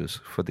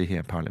mislykkedes for det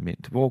her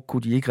parlament? Hvor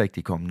kunne de ikke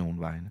rigtig komme nogen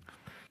vegne?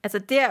 Altså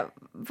der,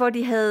 hvor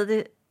de havde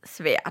det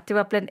svært, det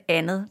var blandt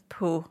andet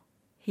på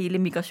hele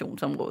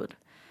migrationsområdet.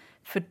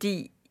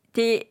 Fordi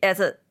det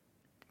er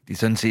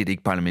sådan set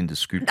ikke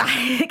parlamentets skyld. Nej,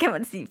 det kan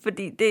man sige,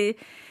 fordi det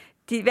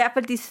i hvert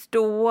fald de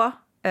store,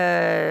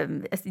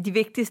 de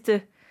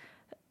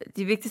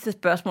vigtigste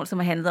spørgsmål, som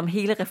har handlet om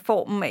hele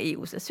reformen af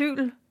EU's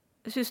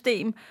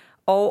asylsystem,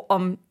 og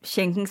om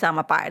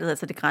Schengen-samarbejdet,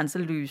 altså det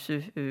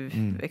grænseløse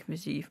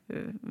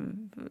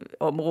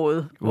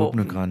område.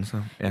 Åbne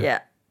grænser. Ja,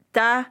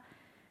 der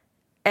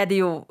er det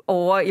jo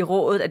over i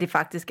rådet, at det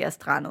faktisk er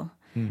strandet.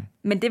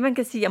 Men det, man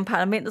kan sige om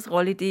parlamentets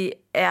rolle i det,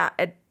 er,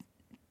 at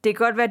det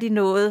kan godt være, at de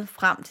nåede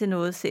frem til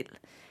noget selv.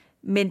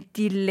 Men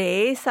de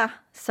lagde sig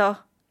så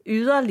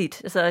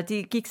yderligt, altså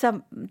de gik så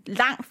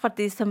langt fra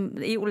det, som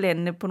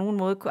EU-landene på nogen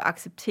måde kunne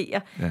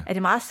acceptere, at det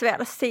er meget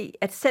svært at se,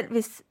 at selv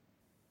hvis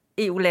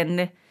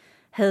EU-landene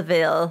havde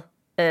været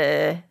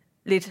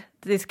lidt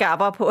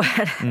skarpere på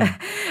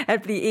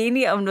at blive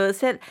enige om noget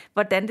selv,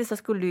 hvordan det så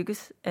skulle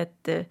lykkes at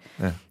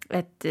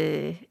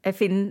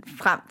finde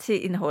frem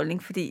til en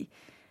holdning, fordi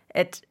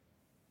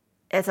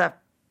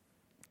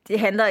det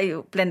handler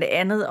jo blandt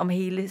andet om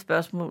hele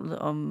spørgsmålet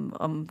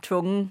om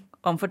tvungen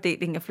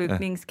omfordeling af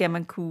flygtninge. Skal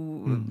man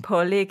kunne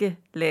pålægge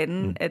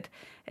landen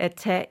at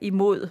tage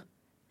imod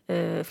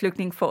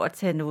flygtninge for at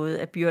tage noget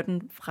af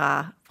byrden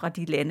fra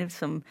de lande,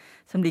 som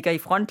ligger i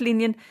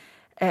frontlinjen.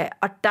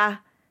 Og der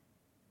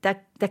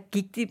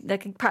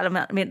gik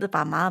parlamentet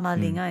bare meget, meget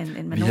længere,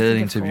 end man Vi havde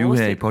et interview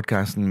her i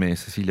podcasten med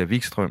Cecilia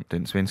Wikström,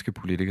 den svenske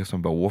politiker,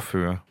 som var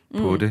ordfører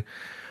på det.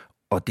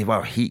 Og det var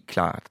jo helt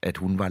klart, at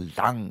hun var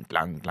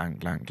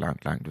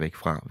langt væk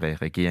fra,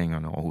 hvad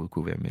regeringerne overhovedet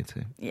kunne være med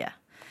til. Ja.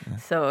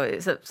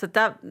 Så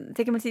der,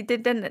 det kan man sige,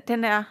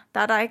 der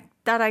har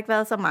der ikke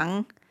været så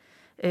mange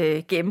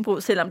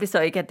gennembrud, selvom det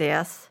så ikke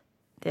er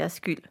deres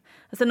skyld.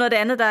 Og så noget af det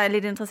andet, der er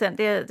lidt interessant,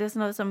 det er sådan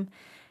noget som,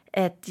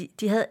 at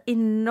de havde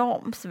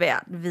enormt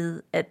svært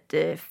ved at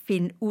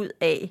finde ud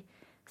af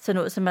sådan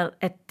noget som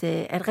at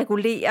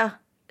regulere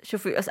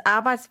chaufførers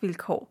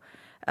arbejdsvilkår.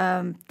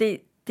 Det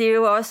er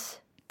jo også,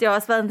 det har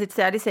også været en lidt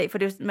særlig sag, for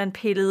man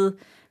pillede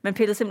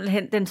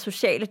simpelthen den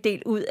sociale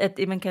del ud af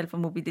det, man kalder for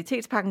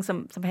mobilitetspakken,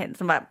 som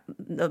var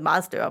noget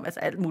meget større, altså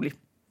alt muligt.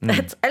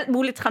 Alt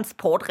muligt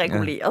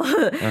transportreguleret,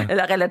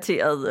 eller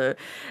relateret,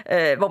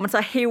 hvor man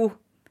så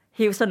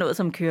hæve sådan noget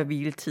som kører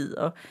hviletid,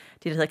 og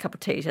det, der hedder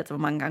cabotage, altså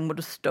hvor mange gange må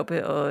du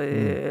stoppe og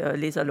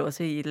læse og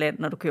låse i et land,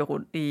 når du kører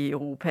rundt i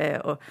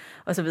Europa,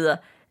 og så videre.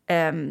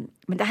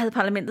 Men der havde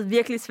parlamentet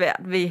virkelig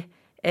svært ved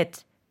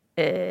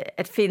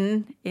at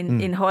finde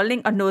en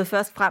holdning, og nåede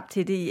først frem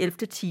til det i 11.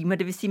 time.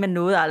 Det vil sige, at man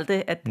nåede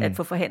aldrig at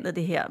få forhandlet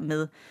det her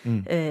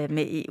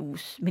med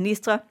EU's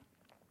ministre.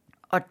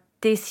 Og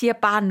det siger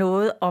bare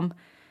noget om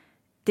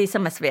det,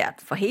 som er svært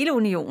for hele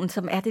unionen,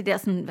 som er det der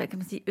sådan, hvad kan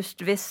man sige,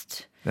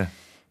 øst-vest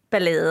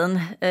balladen,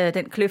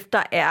 den kløft,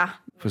 der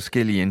er.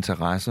 Forskellige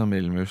interesser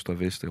mellem Øst- og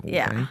Vesteuropa.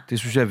 Ja. Ikke? Det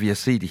synes jeg, vi har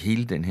set i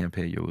hele den her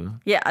periode.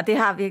 Ja, og det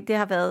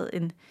har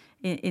været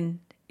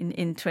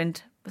en trend,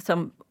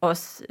 som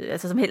også,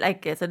 altså som heller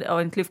ikke, altså,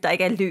 og en kløft, der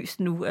ikke er løst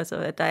nu, altså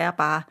at der er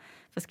bare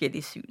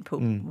forskellige syn på,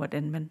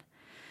 hvordan man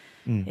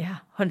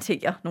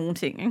håndterer nogle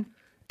ting, ikke?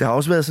 Der har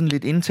også været sådan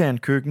lidt intern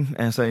køkken,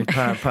 altså et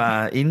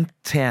par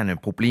interne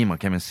problemer,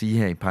 kan man sige,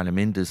 her i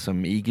parlamentet,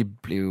 som ikke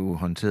blev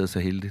håndteret så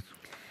heldigt.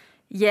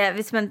 Ja,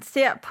 hvis man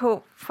ser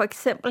på for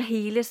eksempel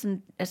hele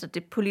sådan, altså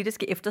det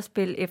politiske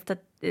efterspil efter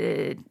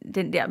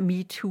den der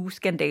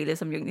MeToo-skandale,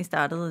 som jo egentlig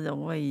startede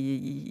over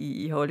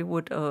i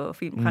Hollywood og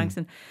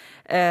filmbranchen,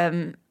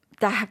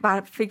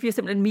 fik vi jo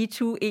simpelthen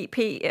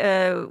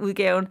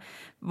MeToo-EP-udgaven,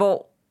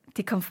 hvor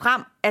det kom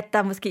frem, at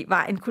der måske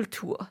var en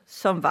kultur,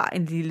 som var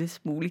en lille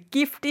smule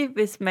giftig,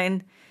 hvis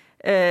man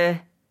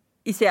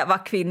især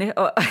var kvinde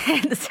og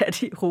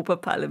ansat i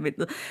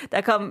Europaparlamentet.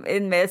 Der kom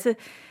en masse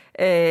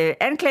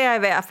anklager i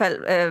hvert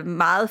fald,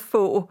 meget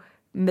få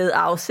med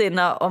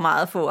afsender og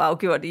meget få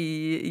afgjort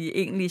i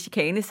egentlige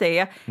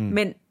chikanesager.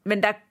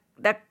 Men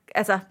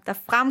der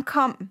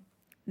fremkom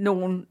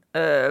nogle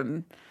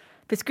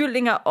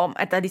beskyldninger om,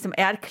 at der ligesom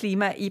er et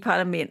klima i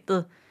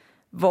parlamentet,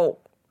 hvor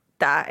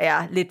der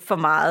er lidt for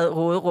meget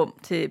råderum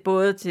til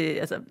både til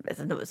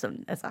altså noget som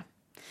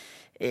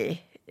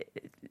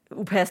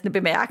upassende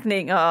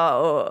bemærkninger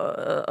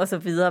og så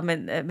videre,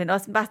 men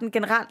også bare sådan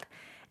generelt,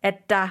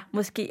 at der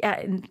måske er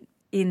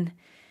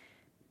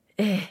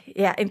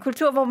en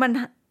kultur,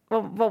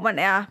 hvor man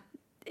er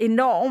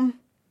enormt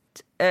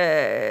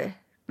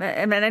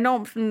man er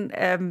enormt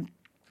sådan,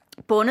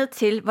 bundet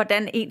til,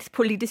 hvordan ens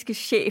politiske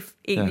chef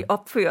egentlig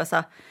opfører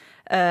sig,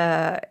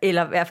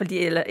 eller i hvert fald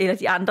eller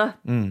de andre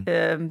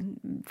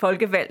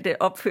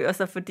folkevalgte opfører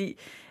sig, fordi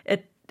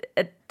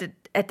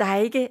at der er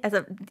ikke,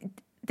 altså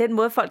den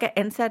måde folk er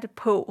ansatte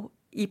på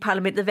i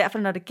parlamentet, i hvert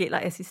fald når det gælder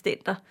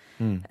assistenter,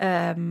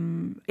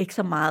 ikke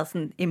så meget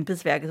sådan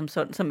embedsværket som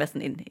sådan, som er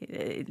sådan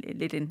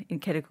en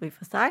kategori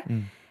for sig,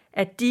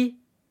 at de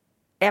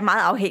er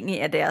meget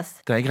afhængige af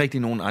deres... Der er ikke rigtig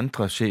nogen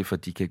andre chefer,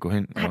 de kan gå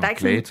hen og klage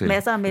til. Der er ikke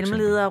masser af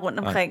mellemledere rundt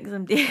omkring,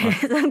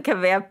 som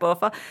kan være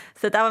buffer.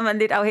 Så der var man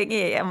lidt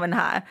afhængig af, at man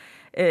har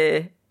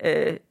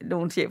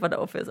nogle chefer, der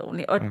opfører sig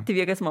ordentligt. Og det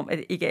virker som om, at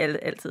ikke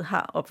alle altid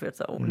har opført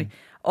sig ordentligt.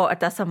 Og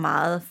at der er så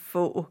meget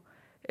få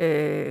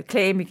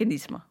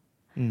klagemekanismer.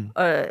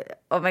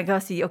 Og man kan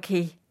også sige,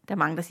 okay, der er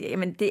mange, der siger,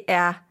 jamen det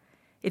er...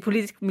 Et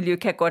politisk miljø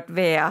kan godt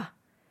være...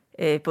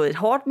 både et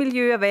hårdt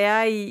miljø at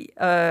være i,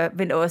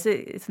 men også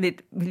sådan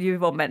et miljø,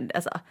 hvor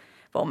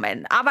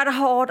man arbejder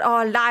hårdt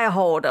og leger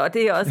hårdt, og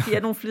det også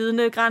giver nogle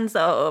flydende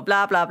grænser og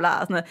bla bla bla.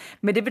 Og sådan noget.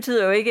 Men det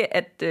betyder jo ikke,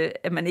 at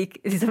man ikke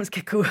ligesom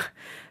skal kunne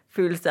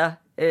føle sig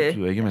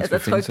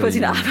tryg på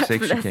sin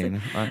arbejdsplads.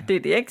 Det er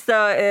det, ikke?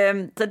 Så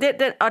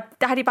og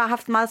der har de bare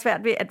haft meget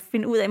svært ved at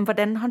finde ud af,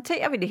 hvordan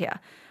håndterer vi det her.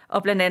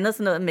 Og blandt andet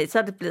sådan noget med,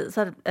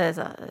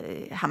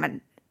 har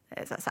man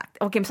sagt,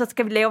 okay, så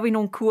laver vi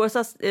nogle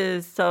kurser,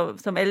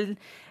 som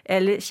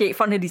alle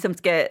cheferne ligesom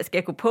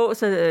skal gå på,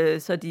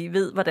 så de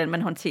ved, hvordan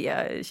man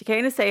håndterer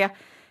chikanesager.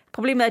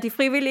 Problemet er, at de er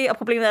frivillige, og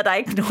problemet er, at der er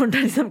ikke nogen, der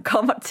ligesom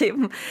kommer til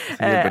dem. Så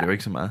hjælper det jo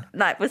ikke så meget.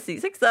 Nej,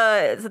 præcis. Ikke?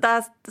 Så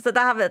der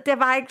har været, det har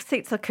bare ikke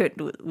set så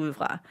kønt ud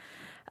udefra.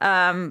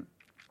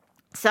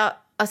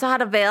 Og så har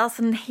der været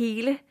sådan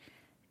hele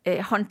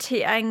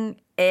håndtering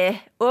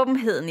af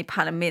åbenheden i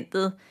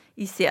parlamentet,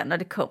 især når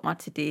det kommer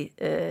til det,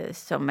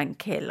 som man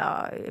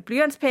kalder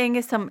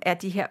blyantspenge, som er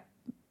de her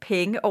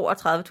penge over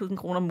 30.000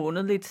 kroner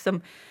månedligt,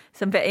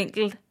 som hver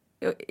enkelt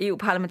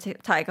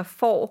EU-parlamentariker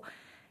får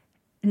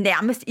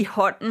nærmest i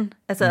hånden,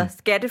 altså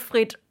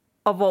skattefrit,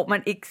 og hvor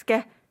man ikke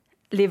skal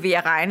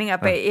levere regninger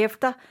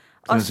bagefter.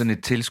 Og sådan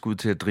et tilskud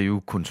til at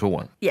drive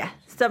kontoret. Ja,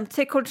 som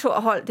til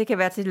kontorhold. Det kan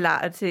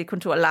være til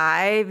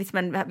kontorleje, hvis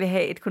man vil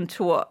have et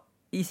kontor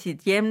i sit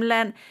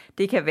hjemland.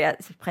 Det kan være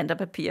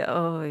printerpapir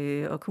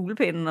og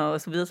kuglepinde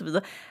og så videre, så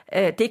videre.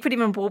 Det er ikke, fordi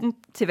man bruger dem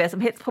til hvad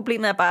som helst.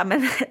 Problemet er bare,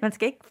 at man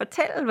skal ikke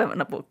fortælle, hvad man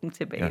har brugt dem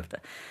til bagefter.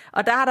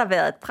 Og der har der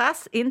været et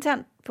pres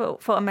internt på,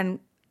 for at man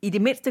i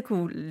det mindste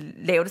kunne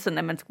lave det sådan,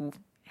 at man skulle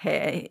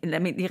have en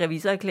almindelig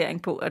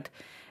revisorerklæring på,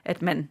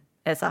 at man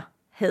altså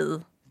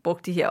havde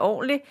brugt de her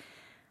ordentligt.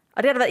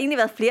 Og det har der egentlig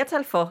været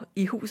flertal for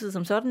i huset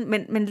som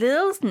sådan, men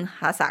ledelsen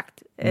har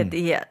sagt, at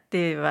det her,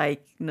 det var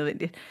ikke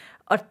nødvendigt.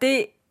 Og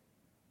det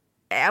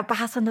er jo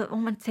bare sådan noget, hvor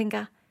man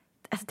tænker,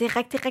 altså det er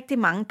rigtig, rigtig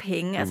mange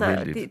penge.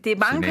 Altså, det er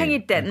mange penge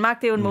i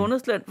Danmark. Det er jo en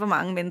månedsløn for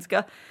mange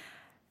mennesker.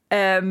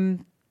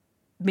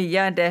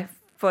 Mere endda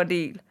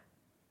fordel.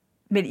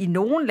 Men i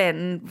nogle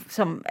lande,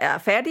 som er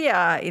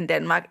fattigere end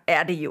Danmark,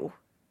 er det jo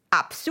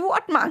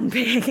absurd mange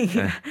penge.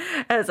 Ja.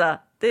 Altså,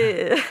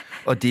 det...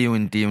 Og det er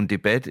jo en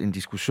debat, en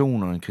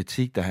diskussion og en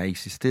kritik, der har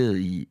eksisteret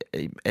i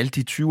alle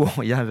de 20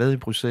 år, jeg har været i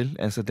Bruxelles.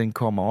 Altså, den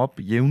kommer op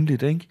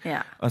jævnligt, ikke? Ja.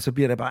 Og så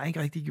bliver der bare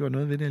ikke rigtig gjort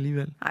noget ved det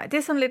alligevel. Nej, det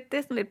er sådan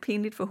lidt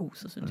pinligt for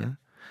huset, synes jeg.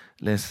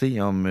 Lad os se,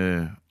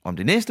 om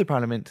det næste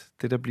parlament,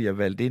 det der bliver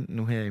valgt ind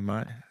nu her i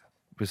maj,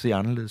 vil se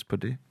anderledes på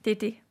det. Det er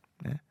det.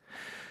 Ja.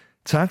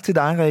 Tak til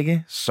dig,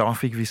 Rikke. Så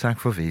fik vi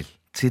sagt farvel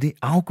til det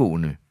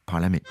afgående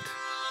parlament.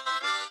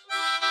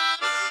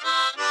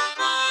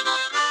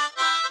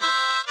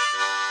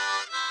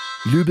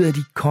 I løbet af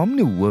de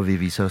kommende uger vil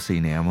vi så se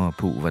nærmere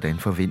på, hvordan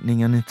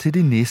forventningerne til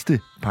det næste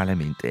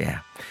parlament er.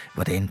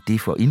 Hvordan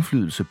det får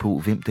indflydelse på,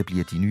 hvem der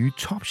bliver de nye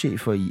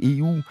topchefer i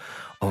EU,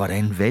 og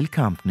hvordan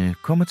valgkampene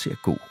kommer til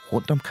at gå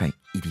rundt omkring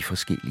i de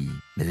forskellige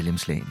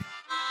medlemslande.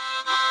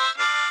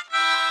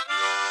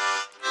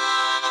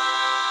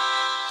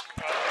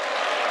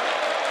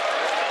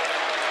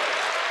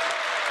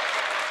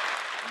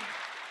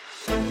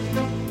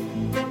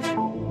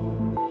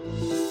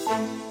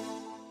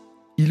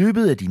 I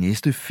løbet af de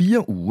næste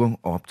 4 uger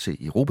op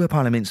til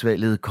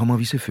Europaparlamentsvalget kommer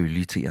vi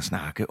selvfølgelig til at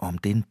snakke om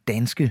den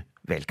danske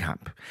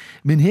valgkamp.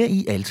 Men her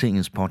i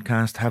Altingets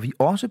podcast har vi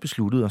også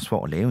besluttet os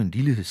for at lave en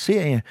lille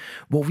serie,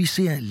 hvor vi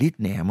ser lidt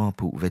nærmere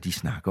på, hvad de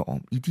snakker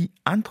om i de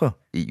andre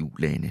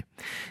EU-lande.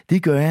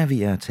 Det gør jeg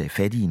ved at tage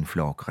fat i en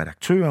flok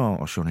redaktører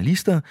og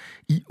journalister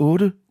i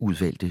 8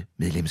 udvalgte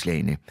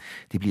medlemslande.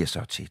 Det bliver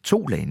så til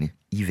 2 lande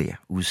i hver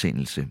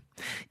udsendelse.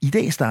 I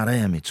dag starter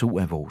jeg med 2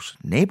 af vores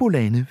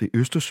nabolande ved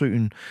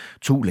Østersøen.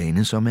 2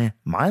 lande, som er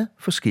meget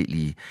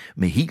forskellige,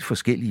 med helt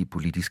forskellige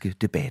politiske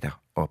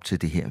debatter op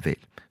til det her valg,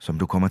 som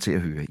du kommer til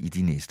at høre i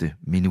de næste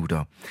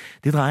minutter.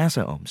 Det drejer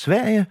sig om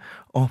Sverige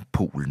og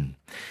Polen.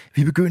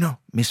 Vi begynder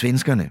med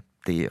svenskerne.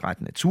 Det er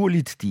ret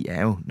naturligt, de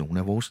er jo nogle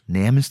af vores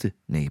nærmeste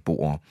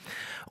naboer.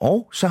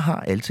 Og så har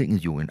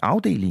Altinget jo en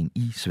afdeling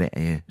i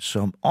Sverige,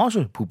 som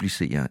også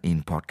publicerer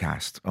en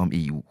podcast om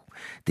EU.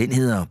 Den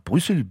hedder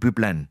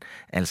Brysselbøblan,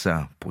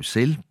 altså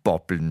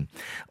Bruxelles-boblen,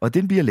 og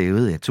den bliver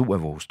lavet af 2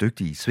 af vores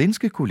dygtige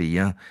svenske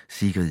kolleger,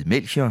 Sigrid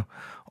Melcher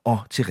og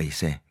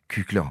Teresa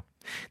Kykler.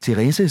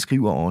 Teresa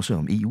skriver også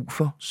om EU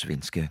for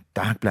Svenska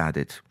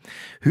Dagbladet.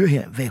 Hør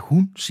her, hvad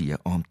hun siger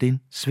om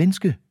den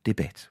svenske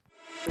debat.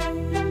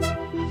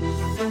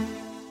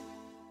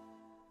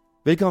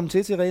 Velkommen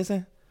til,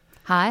 Teresa.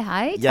 Hej,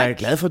 hej. Jeg er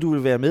glad for, at du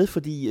vil være med,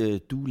 fordi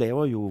du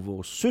laver jo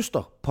vores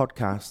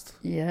søster-podcast.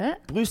 Ja.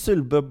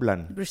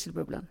 Brysselbøblan.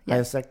 Brysselbøblan. Ja. Har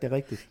jeg sagt det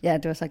rigtigt? Ja,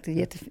 du har sagt det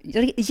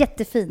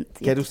jättefint.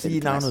 Kan du sige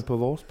navnet på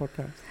vores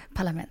podcast?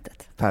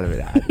 Parlamentet.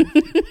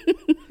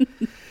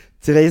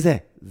 Teresa,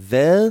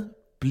 hvad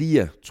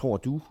bliver, tror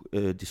du,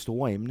 det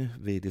store emne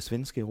ved det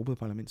svenske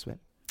Europaparlamentsvalg?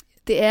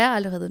 Det er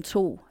allerede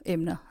 2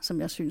 emner,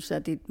 som jeg synes er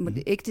det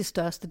ikke det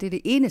største, det er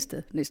det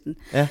eneste næsten.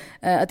 Ja.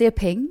 Og det er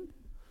penge.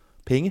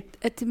 Penge?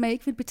 At man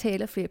ikke vil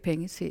betale flere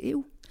penge til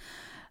EU.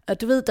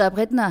 Og du ved, da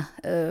briterne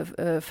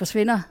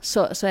forsvinder,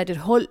 så er det et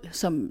hul,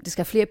 som det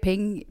skal have flere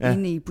penge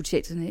inde i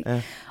budgetterne. Ikke?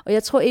 Ja. Og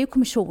jeg tror,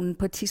 EU-kommissionen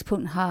på et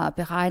tidspunkt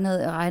har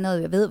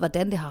regnet, jeg ved,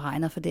 hvordan det har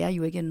regnet, for det er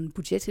jo ikke en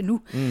budget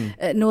endnu,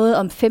 noget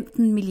om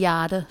 15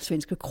 milliarder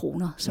svenske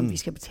kroner, som vi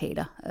skal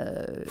betale.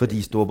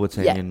 Fordi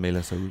Storbritannien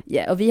melder sig ud.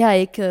 Ja, og vi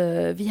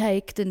har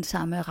ikke den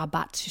samme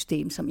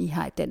rabatsystem, som I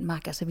har i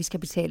Danmark. Altså, vi skal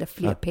betale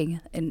flere penge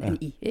end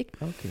I. Ikke?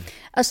 Okay.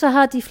 Og så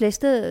har de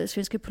fleste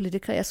svenske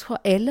politikere, jeg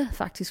tror alle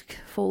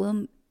faktisk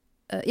foruden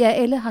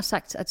alle har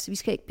sagt, at vi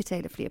skal ikke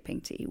betale flere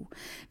penge til EU.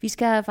 Vi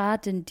skal være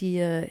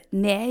de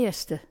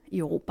nærmeste i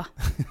Europa.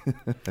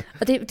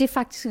 Og det er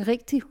faktisk en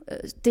rigtig...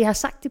 Det har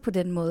sagt det på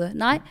den måde.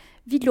 Nej,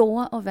 vi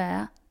lover at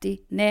være det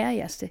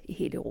nærmeste i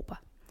hele Europa.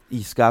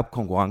 I skarp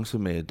konkurrence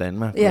med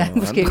Danmark? Ja,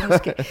 måske.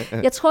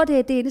 Jeg tror, det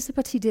er det eneste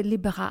parti, det er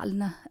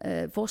liberalerne.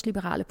 Vores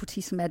liberale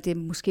parti, som er det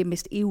måske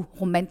mest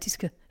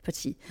EU-romantiske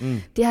parti.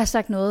 Det har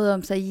sagt noget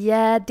om, så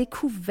ja, det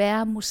kunne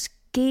være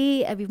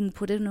måske, at vi må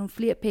putte nogle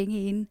flere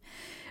penge ind.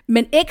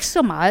 Men ikke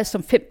så meget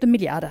som 15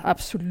 milliarder.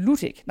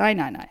 Absolut ikke. Nej.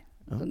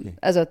 Okay.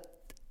 Altså,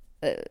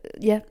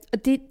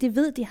 og det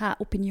ved de har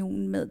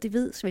opinionen med. Det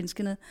ved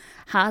svenskerne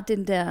har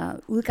den der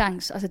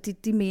udgangs... Altså,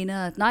 de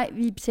mener, at nej,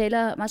 vi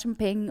betaler masser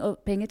af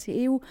penge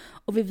til EU,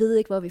 og vi ved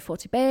ikke, hvor vi får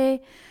tilbage.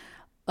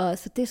 Og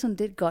så det er sådan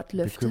et godt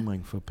løfte.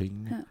 Bekymring for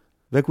pengene. Ja.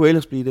 Hvad kunne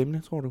ellers blive et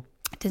emne, tror du?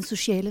 Den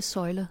sociale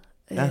søjle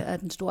er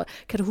den store.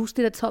 Kan du huske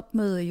det der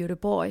topmøde i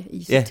Göteborg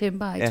i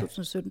september i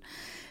 2017?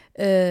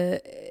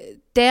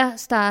 Der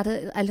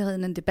startede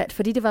allerede en debat,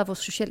 fordi det var vores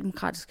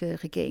socialdemokratiske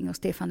regering og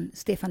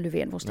Stefan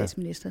Löfven, vores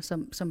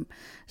statsminister,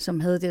 som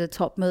havde det der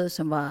topmøde,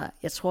 som var,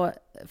 jeg tror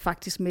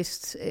faktisk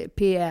mest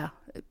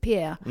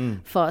PR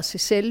for sig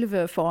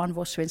selv foran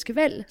vores svenske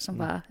valg, som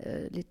var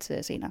lidt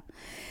senere.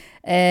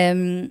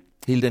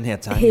 Hele den her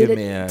tanke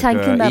med at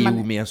gøre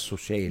EU mere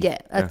socialt. Ja,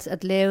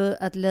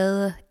 at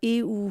lade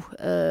EU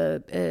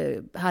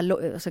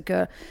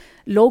gøre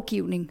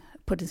lovgivning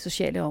på det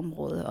sociale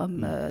område,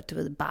 om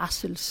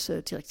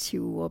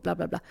barselsdirektiv og bla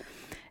bla bla.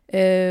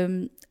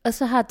 Og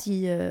så har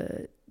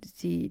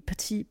de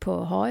parti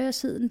på højre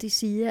siden, de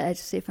siger, at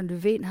Stefan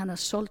Löfven, han har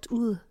solgt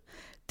ud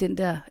den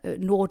der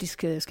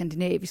nordiske,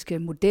 skandinaviske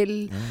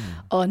model,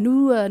 og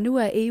nu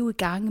er EU i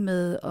gang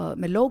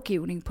med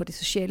lovgivning på det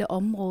sociale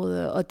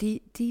område, og de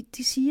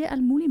siger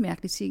alle mulige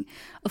mærkelige ting.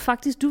 Og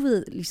faktisk, du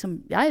ved,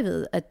 ligesom jeg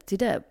ved, at det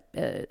der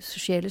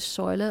sociale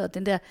søjle og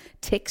den der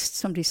tekst,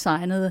 som de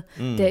signede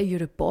der i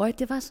Göteborg,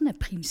 det var sådan et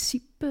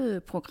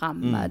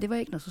principprogram, og det var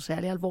ikke noget så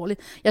særligt alvorligt.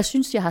 Jeg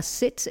synes, jeg har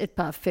set et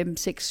par 5,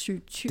 6,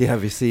 7, 20 det har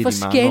vi set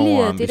forskellige, i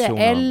mange år, det der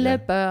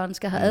alle børn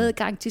skal have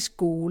adgang til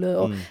skole,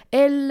 og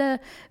alle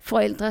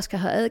forældre skal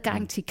have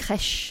adgang til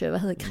creche. Hvad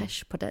hedder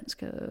creche på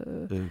dansk?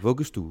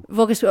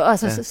 Vuggestue.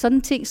 Altså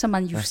sådan ting, som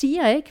man jo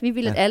siger, ikke? Vi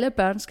vil, at alle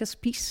børn skal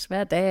spise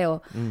hver dag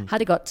og have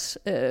det godt,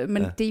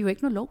 men det er jo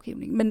ikke noget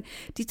lovgivning. Men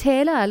de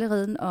taler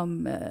allerede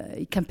om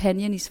i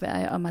kampagnen i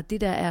Sverige, om at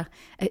det der er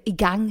i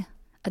gang,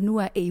 at nu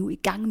er EU i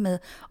gang med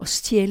at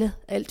stjæle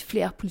alt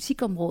flere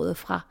politikområder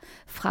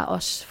fra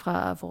os,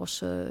 fra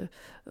vores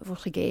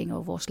regering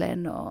og vores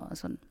land og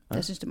sådan.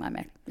 Jeg synes, det er meget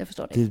mærkeligt. Jeg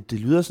forstår det ikke. Det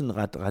lyder sådan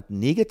ret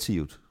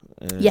negativt.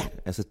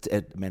 Altså,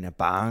 at man er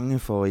bange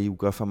for, at EU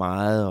gør for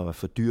meget og er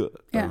for dyrt.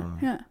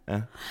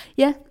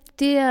 Ja,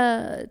 det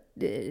er...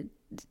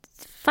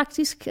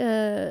 Faktisk,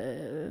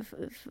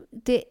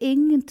 det er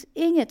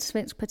inget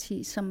svensk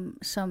parti,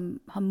 som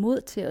har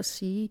mod til at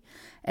sige,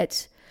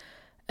 at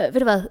ved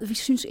du hvad, vi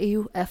synes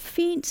EU er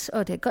fint,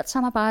 og det er godt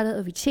samarbejde,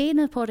 og vi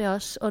tjener på det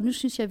også, og nu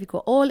synes jeg, at vi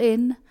går all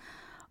in,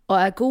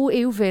 og er gode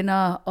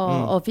EU-venner,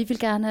 og vi vil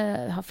gerne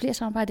have flere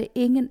samarbejde.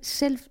 Ingen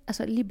selv,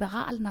 altså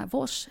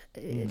vores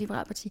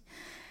liberale parti,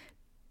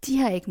 de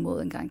har ikke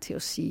mod engang til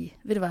at sige,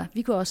 ved du hvad,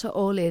 vi går også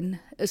all in,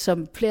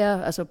 som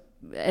flere, altså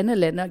andre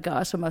lande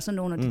gør, som også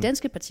nogle af de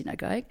danske partier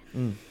gør, ikke?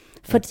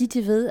 Fordi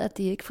de ved, at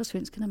de ikke får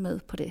svenskerne med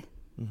på det.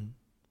 Mm-hmm.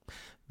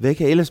 Hvad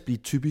kan ellers blive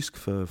typisk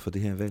for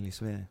det her valg i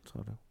Sverige, tror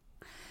du?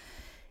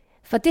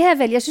 For det her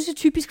valg, jeg synes det er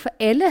typisk for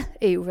alle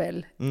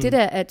EU-valg. Det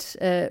der, at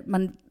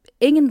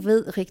ingen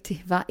ved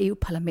rigtigt, hvad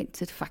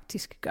EU-parlamentet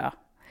faktisk gør.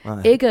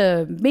 Nej.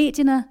 Ikke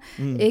medierne,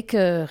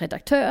 ikke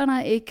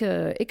redaktørerne,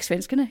 ikke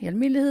svenskerne i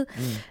almindelighed.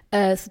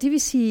 Så det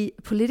vil sige,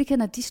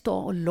 politikerne, de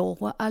står og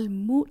lover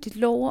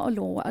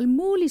alle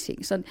mulige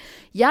ting. Sådan,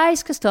 jeg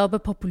skal stoppe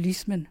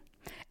populismen.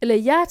 Eller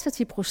jeg tager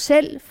til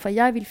Bruxelles, for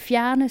jeg vil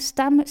fjerne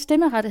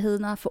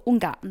stemmerettighederne for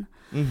Ungarn.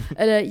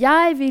 Eller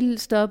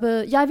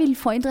jeg vil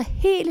forændre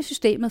hele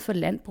systemet for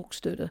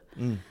landbrugsstøtte.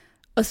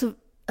 Og så,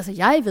 altså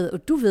jeg ved,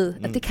 og du ved,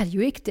 at det kan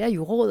jo ikke, det er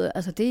jo rådet,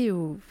 altså det er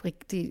jo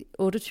de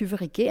 28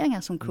 regeringer,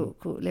 som kunne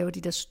lave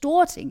de der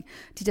store ting,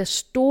 de der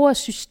store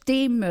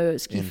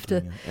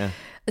systemskifte.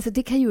 Altså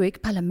det kan jo ikke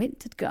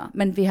parlamentet gøre,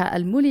 men vi har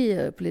alle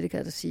mulige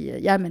politikere, der siger,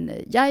 jamen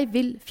jeg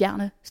vil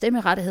fjerne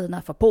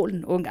stemmerettighederne for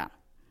Polen og Ungarn.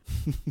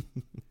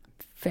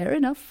 Fair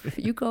enough.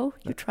 You go.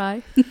 You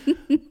try.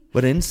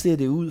 Hvordan ser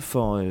det ud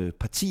for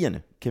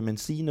partierne? Kan man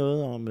sige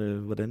noget om,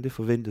 hvordan det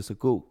forventes at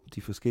gå,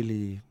 de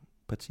forskellige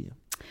partier?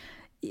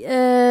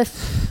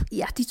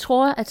 Ja, de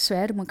tror, at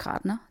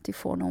Sverigedemokraterne, de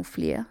får nogle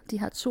flere. De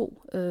har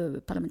 2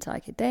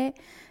 parlamentarikere i dag.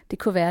 Det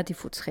kunne være, at de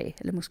får 3,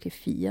 eller måske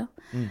 4.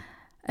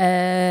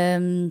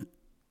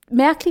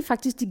 Mærkeligt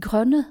faktisk, de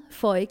grønne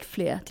får ikke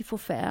flere, de får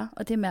færre.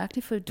 Og det er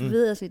mærkeligt, for du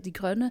ved, altså, de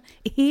grønne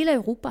i hele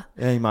Europa.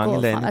 Ja, i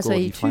mange lande altså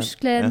i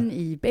Tyskland,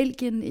 i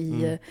Belgien,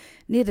 i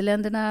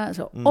Nederlandene,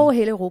 altså over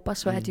hele Europa,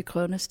 så er de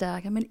grønne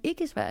stærke, men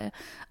ikke i Sverige.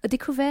 Og det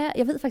kunne være,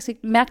 jeg ved faktisk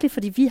ikke, mærkeligt,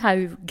 fordi vi har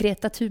jo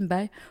Greta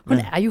Thunberg. Hun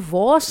er jo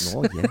vores.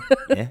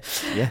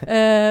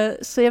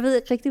 Så jeg ved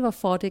ikke rigtig,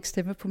 hvorfor det ikke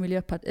stemmer på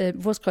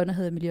vores grønne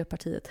hedder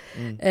Miljøpartiet.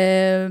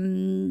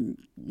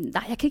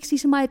 Nej, jeg kan ikke sige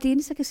så meget. Det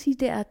eneste, jeg kan sige,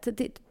 det er, at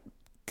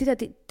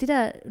det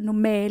der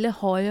normale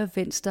højre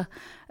venstre,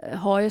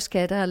 høje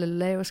skatter eller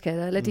lave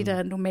skatter, eller de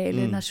der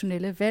normale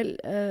nationale valg,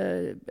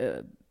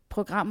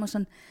 programmer,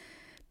 sådan,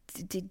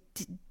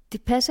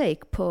 det passer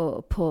ikke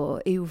på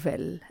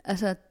EU-valget.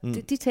 Altså,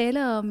 de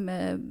taler om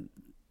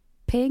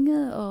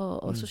penge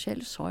og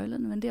sociale søjler,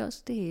 men det er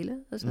også det hele.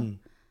 Altså.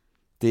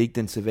 Det er ikke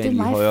den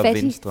sædvanlige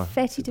højre-venstre. Det er en meget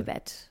fattig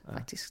debat,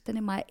 faktisk. Den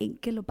er meget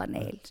enkel og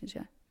banal, synes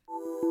jeg.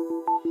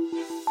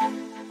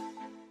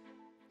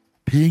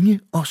 Penge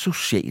og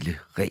sociale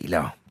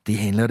regler. Det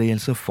handler det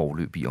altså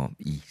foreløbig om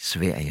i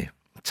Sverige.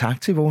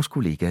 Tak til vores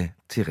kollega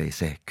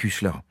Teresa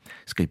Kyssler,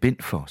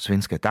 skribent for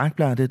Svenska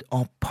Dagbladet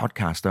og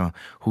podcaster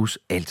hos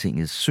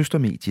Altingets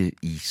søstermedie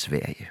i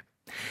Sverige.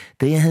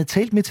 Da jeg havde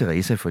talt med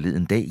Teresa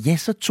forleden dag,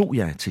 så tog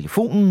jeg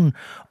telefonen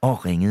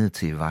og ringede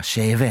til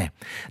Warszawa.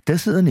 Der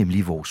sidder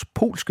nemlig vores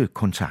polske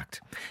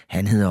kontakt.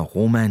 Han hedder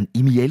Roman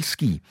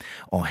Imielski,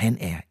 og han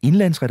er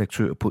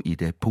indlandsredaktør på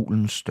et af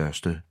Polens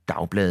største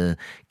dagblade,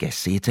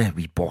 Gazeta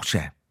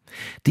Wyborcza.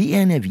 Det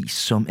er en avis,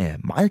 som er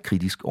meget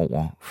kritisk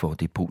over for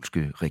det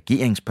polske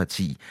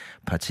regeringsparti,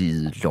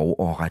 partiet Lov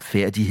og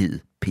Retfærdighed,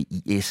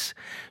 PiS,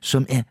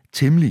 som er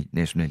temmelig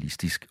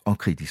nationalistisk og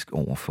kritisk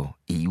over for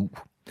EU.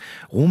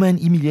 Roman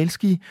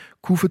Imielski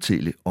kunne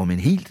fortælle om en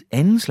helt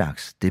anden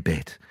slags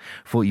debat,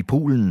 for i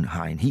Polen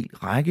har en hel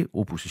række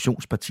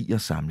oppositionspartier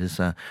samlet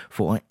sig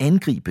for at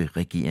angribe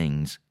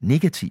regeringens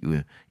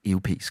negative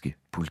europæiske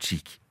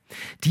politik.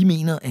 De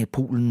mener, at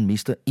Polen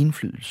mister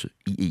indflydelse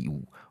i EU,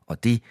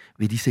 og det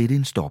vil de sætte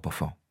en stopper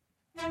for.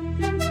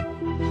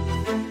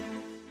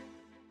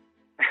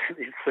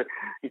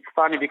 It's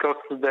funny because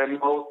the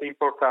most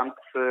important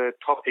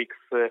topics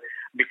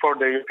before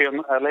the European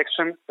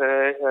election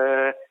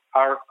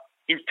are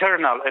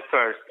internal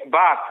affairs.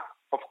 But,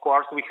 of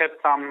course, we have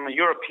some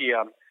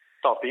European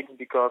topics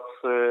because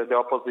the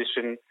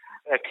opposition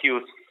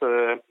accused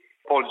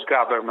Polish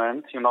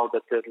government. You know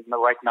that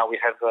right now we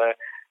have a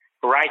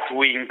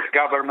right-wing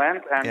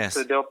government, and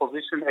the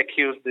opposition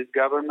accused this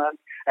government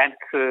and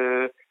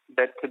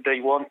that they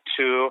want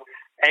to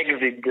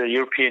exit the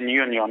European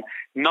Union,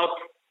 not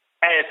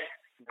as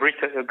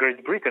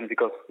Great Britain,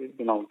 because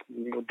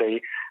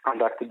they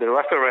conducted the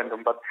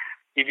referendum, but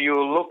if you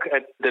look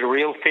at the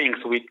real things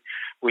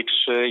which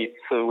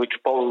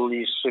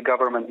Polish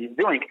government is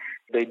doing,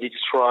 they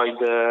destroy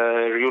the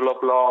rule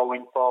of law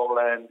in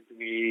Poland.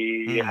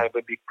 We have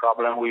a big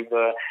problem with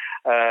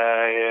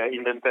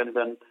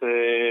independent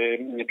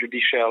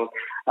judicial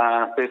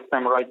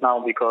system right now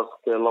because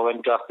the Law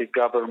and Justice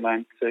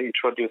government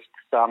introduced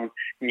some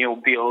new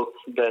bills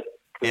that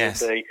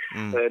they,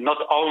 not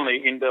only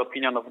in the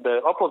opinion of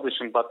the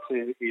opposition, but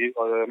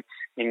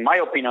in my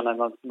opinion and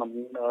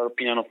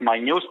opinion of my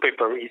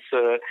newspaper,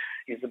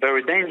 is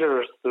very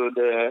dangerous to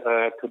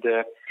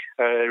the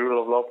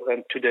rule of law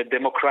and to the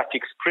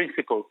democratic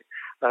principles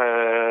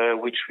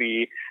which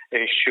we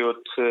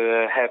should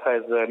have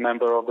as a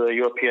member of the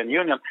European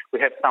Union.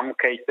 We have some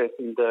cases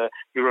in the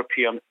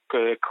European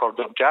Court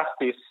of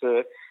Justice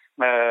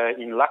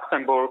in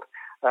Luxembourg,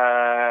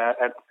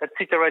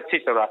 etc.,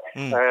 etc.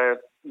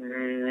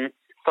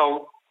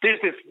 So this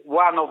is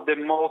one of the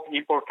most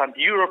important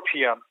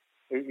European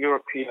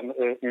European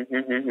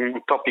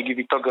topic.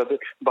 We talk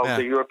about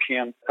the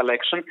European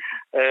election.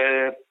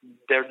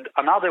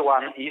 Another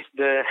one is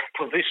the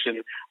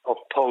position of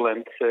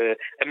Poland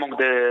among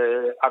the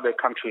other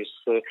countries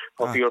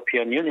of the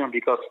European Union,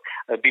 because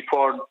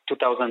before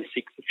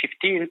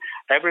 2015,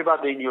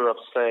 everybody in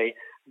Europe say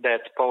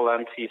that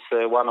Poland is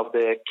one of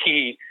the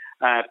key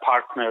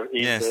partner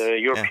in the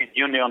European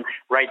Union.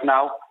 Right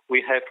now,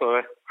 we have,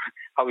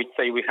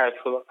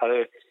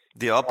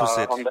 the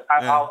opposite. On the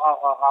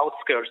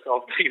outskirts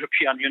of the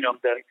European Union,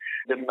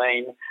 the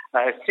main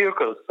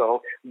circle.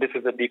 So this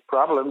is a big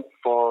problem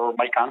for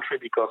my country,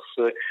 because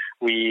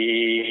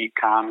we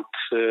can't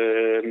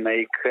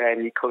make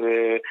any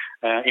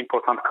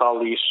important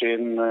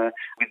coalition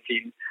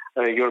within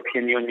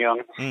European Union.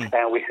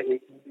 And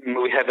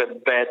we have a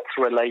bad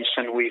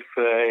relation with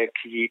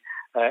key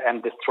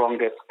and the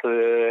strongest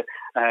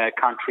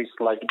countries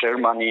like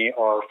Germany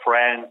or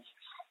France,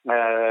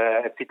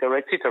 etc.,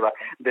 etc.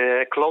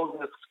 The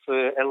closest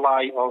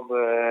ally of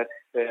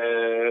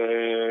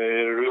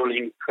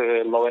ruling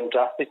Law and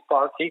Justice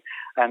Party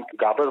and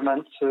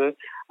government,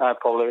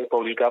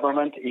 Polish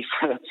government, is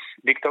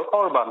Viktor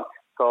Orban.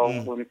 So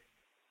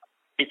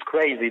it's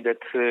crazy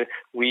that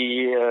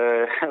we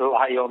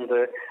rely on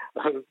the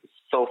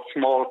so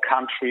small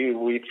country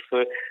with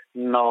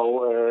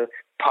no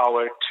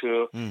power to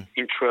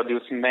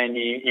introduce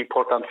many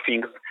important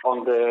things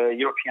on the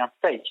European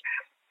stage.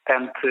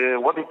 And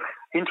what is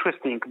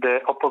interesting, the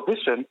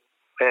opposition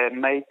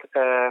made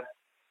an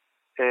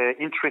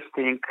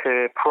interesting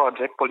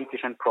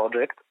politician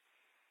project.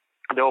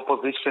 The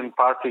opposition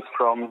parties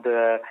from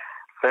the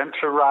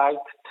center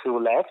right to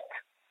left,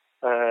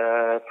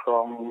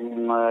 from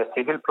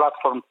civil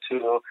platform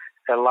to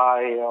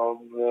ally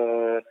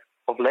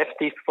of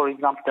leftists, for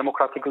example,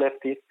 democratic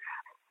leftists,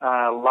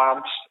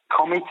 large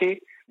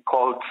committee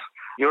called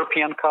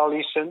European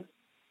Coalition,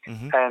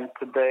 and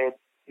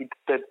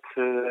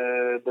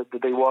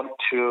they want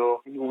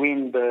to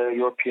win the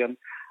European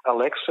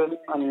election,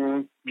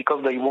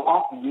 because they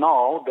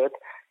know that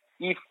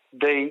if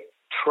they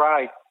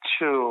try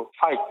to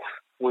fight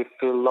with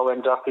the Law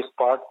and Justice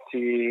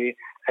Party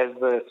as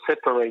a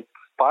separate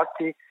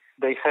party,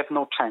 they have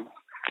no chance.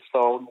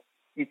 So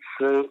it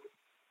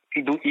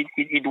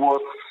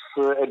was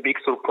a big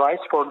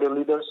surprise for the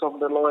leaders of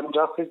the Law and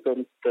Justice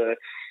and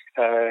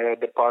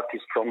the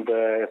parties from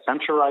the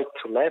center right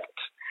to left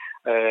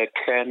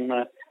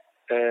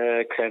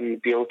can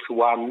build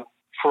one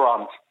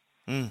front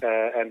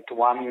and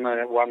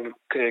one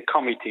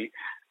committee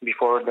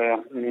before the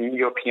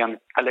European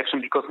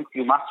election, because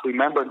you must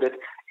remember that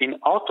in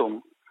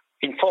autumn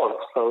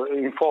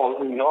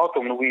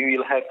we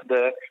will have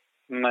the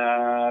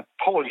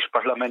Polish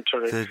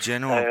parliamentary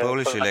general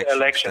Polish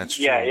election.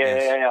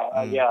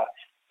 Yeah.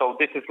 So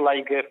this is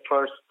like a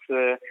first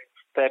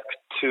step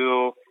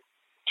to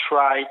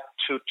try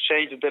to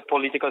change the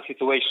political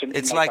situation.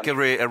 It's like a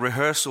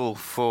rehearsal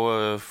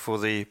for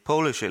the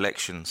Polish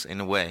elections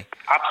in a way.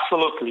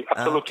 Absolutely.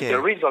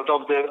 The result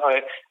of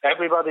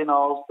everybody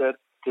knows that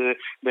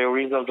the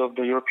result of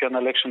the European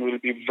election will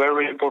be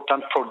very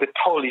important for the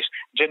Polish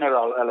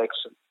general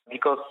election,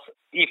 because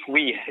if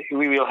we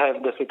will have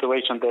the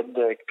situation that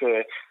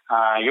the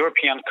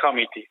European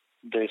committee,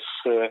 this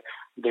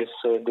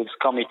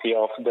committee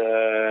of the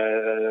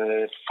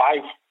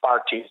 5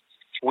 parties,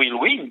 will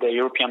win the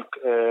European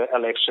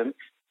election,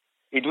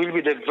 it will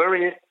be the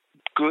very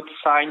good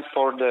sign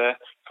for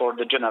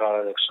the general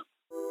election.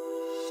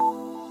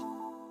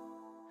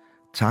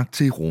 Tak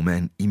til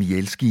Roman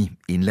Imielski,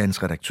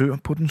 indlandsredaktør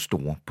på den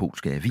store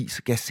polske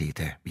avis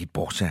Gazeta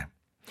Wyborcza.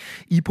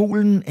 I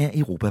Polen er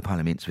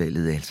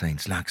Europaparlamentsvalget altså en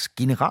slags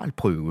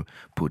generalprøve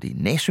på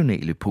det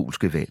nationale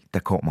polske valg, der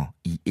kommer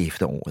i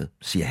efteråret,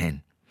 siger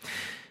han.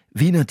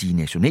 Vinder de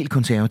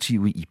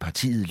nationalkonservative i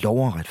partiet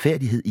Lov og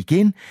Retfærdighed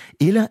igen,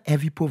 eller er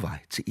vi på vej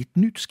til et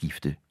nyt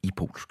skifte i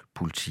polsk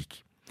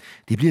politik?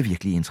 Det bliver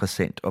virkelig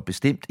interessant og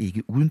bestemt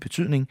ikke uden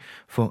betydning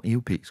for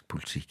europæisk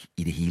politik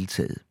i det hele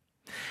taget.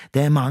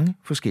 Der er mange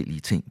forskellige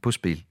ting på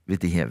spil ved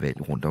det her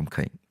valg rundt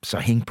omkring, så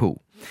hæng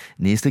på.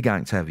 Næste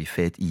gang tager vi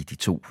fat i de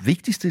 2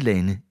 vigtigste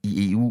lande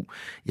i EU.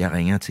 Jeg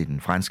ringer til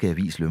den franske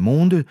avis Le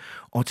Monde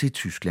og til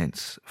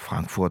Tysklands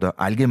Frankfurter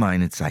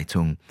Allgemeine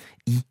Zeitung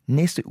i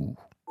næste uge.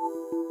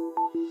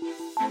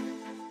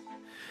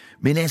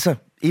 Men altså,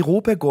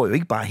 Europa går jo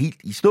ikke bare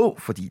helt i stå,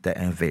 fordi der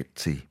er valg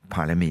til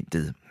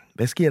parlamentet.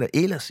 Hvad sker der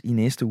ellers i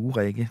næste uge,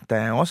 Rikke? Der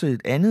er også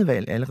et andet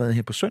valg allerede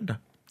her på søndag.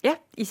 Ja,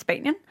 i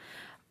Spanien.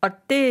 Og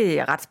det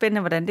er ret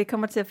spændende, hvordan det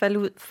kommer til at falde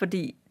ud,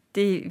 fordi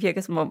det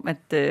virker som om,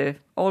 at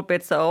all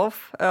bets are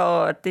off,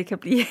 og det kan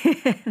blive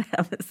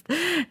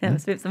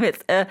nærmest hvem som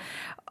helst.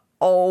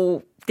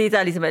 Og det,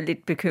 der ligesom er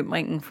lidt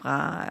bekymringen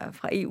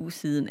fra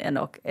EU-siden, er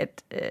nok,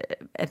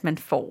 at man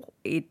får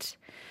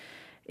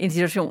en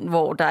situation,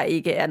 hvor der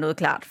ikke er noget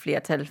klart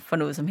flertal for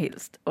noget som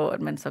helst, og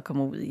at man så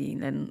kommer ud i en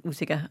eller anden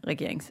usikker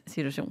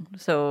regeringssituation.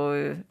 Så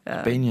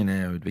Spanien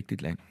er jo et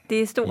vigtigt land.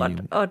 Det er stort,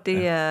 og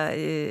det er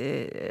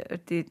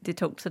det er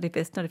tungt, så det er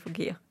bedst, når det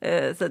fungerer.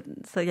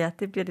 Så ja,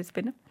 det bliver lidt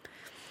spændende.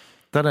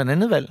 Der er der et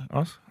andet valg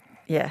også.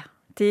 Ja,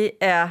 det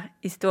er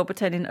i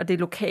Storbritannien, og det er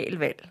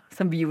lokalvalg,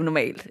 som vi jo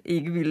normalt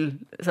ikke ville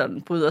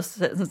sådan bryde os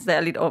sådan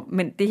særligt om.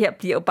 Men det her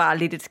bliver jo bare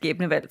lidt et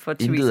skæbnevalg for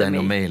Theresa May. Intet er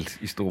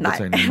normalt i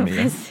Storbritannien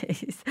mere.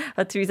 Præcis.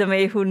 Og Theresa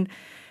May,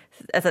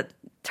 altså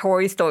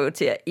Tory står jo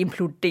til at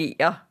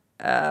implodere,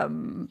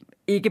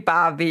 ikke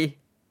bare ved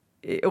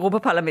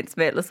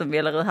Europaparlamentsvalget, som vi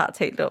allerede har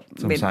talt om.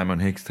 Som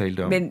Simon Hicks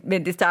talte om.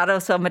 Men det starter jo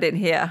så med den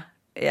her,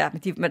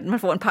 man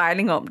får en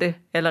pejling om det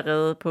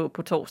allerede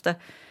på torsdag,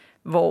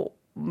 hvor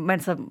man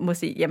så må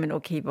se, jamen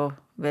okay,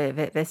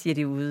 hvad siger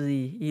de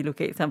ude i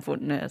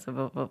lokalsamfundene, altså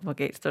hvor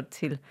galt står det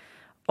til,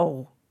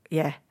 og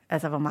ja,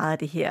 altså hvor meget af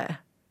det her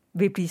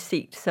vil blive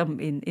set som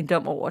en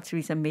dom over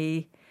Theresa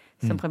May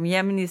som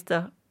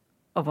premierminister,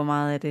 og hvor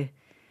meget af det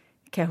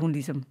kan hun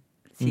ligesom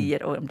sige,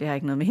 at det har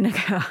ikke noget med hende at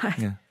gøre.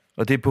 Ja.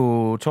 Og det er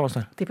på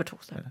torsdag? Det er på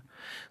torsdag. Ja.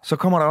 Så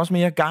kommer der også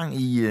mere gang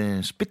i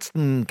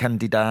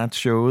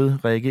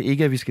Spitzenkandidat-showet, Rikke.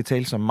 Ikke at vi skal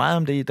tale så meget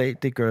om det i dag,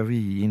 det gør vi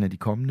i en af de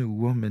kommende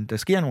uger, men der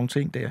sker nogle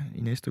ting der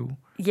i næste uge.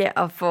 Ja,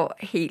 og for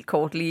helt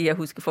kort lige at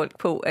huske folk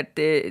på, at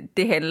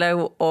det handler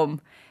jo om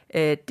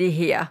de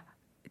her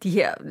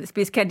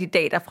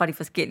spidskandidater fra de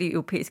forskellige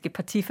europæiske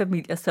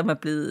partifamilier, som er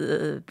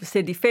blevet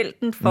sendt i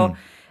felten for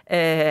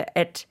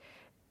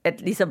at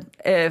ligesom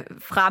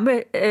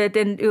fremme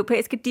den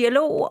europæiske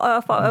dialog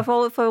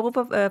forud for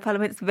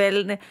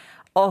Europaparlamentsvalgene,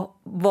 og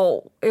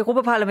hvor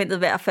Europaparlamentet i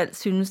hvert fald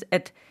synes,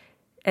 at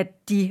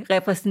de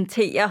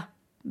repræsenterer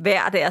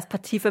hver deres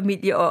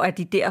partifamilie, og at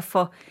de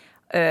derfor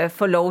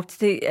får lov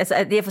til, altså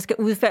at derfor skal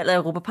udfaldet af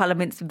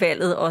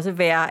Europaparlamentsvalget også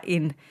være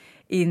en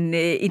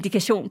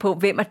indikation på,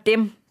 hvem af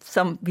dem,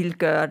 som vil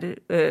gøre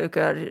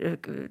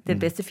den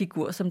bedste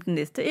figur som den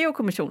næste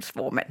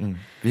EU-kommissionsformand.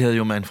 Vi havde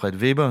jo Manfred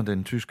Weber,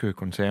 den tyske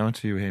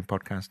konservative, her i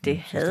podcasten. Det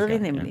havde vi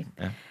nemlig.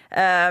 Ja.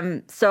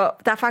 Så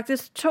der er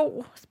faktisk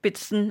 2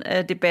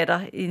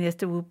 spidsen-debatter i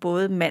næste uge,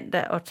 både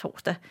mandag og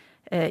torsdag,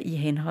 i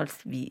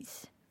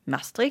henholdsvis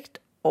Maastricht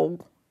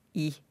og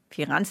i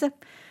Firenze.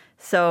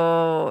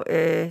 Så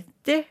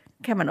det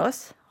kan man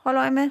også holde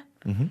øje med.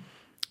 Mm-hmm.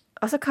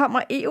 Og så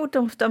kommer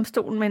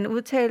EU-domstolen med en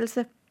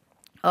udtalelse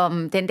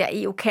om den der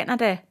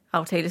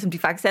EU-Canada-aftale, som de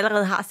faktisk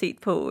allerede har set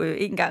på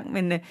en gang.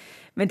 Men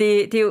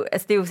det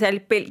er jo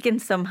særligt Belgien,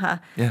 som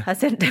har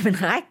sendt dem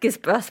en række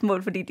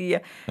spørgsmål, fordi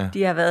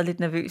de har været lidt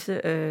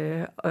nervøse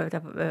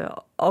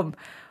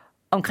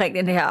omkring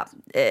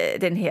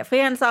den her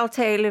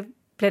frihandelsaftale,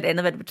 blandt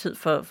andet hvad det betød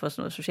for sådan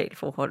noget socialt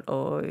forhold,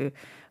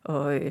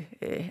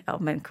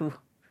 og man kunne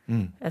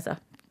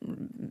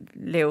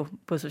lave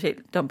på social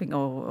dumping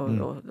og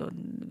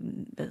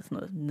hvad sådan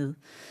noget ned.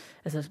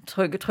 Altså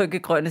trygge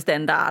grønne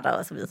standarder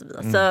og så videre, så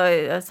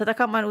videre. Så der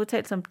kommer en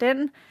udtalelse om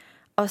den,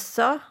 og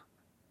så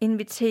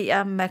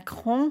inviterer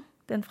Macron,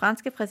 den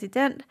franske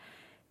præsident,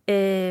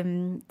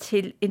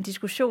 til en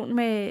diskussion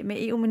med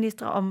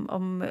EU-ministre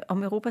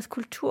om Europas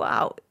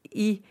kulturarv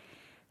i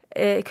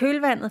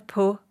kølvandet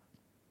på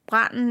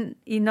branden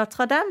i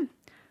Notre Dame.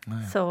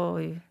 Så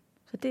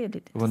det er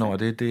lidt. Hvornår er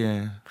det? Det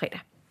er fredag.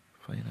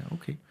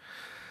 Okay.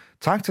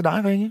 Tak til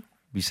dig, Rikke.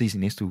 Vi ses i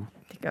næste uge.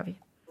 Det gør vi.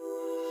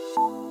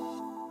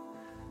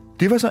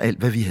 Det var så alt,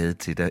 hvad vi havde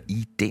til dig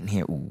i den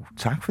her uge.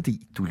 Tak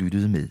fordi du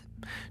lyttede med.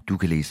 Du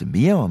kan læse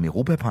mere om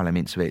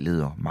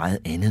Europaparlamentsvalget og meget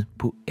andet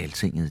på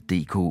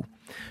altinget.dk.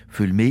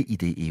 Følg med i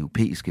det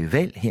europæiske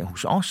valg her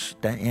hos os.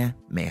 Der er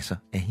masser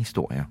af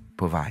historier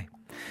på vej.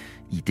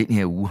 I den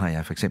her uge har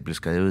jeg for eksempel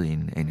skrevet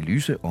en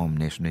analyse om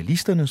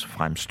nationalisternes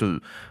fremstød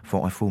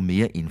for at få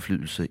mere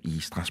indflydelse i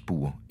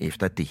Strasbourg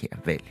efter det her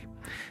valg.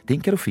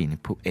 Den kan du finde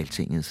på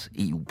Altingets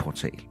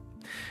EU-portal.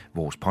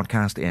 Vores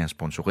podcast er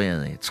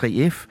sponsoreret af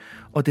 3F,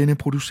 og den er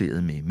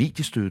produceret med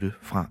mediestøtte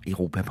fra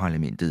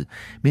Europaparlamentet,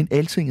 men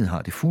Altinget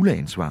har det fulde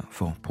ansvar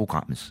for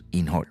programmets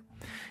indhold.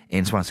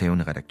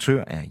 Ansvarshavende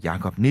redaktør er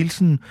Jakob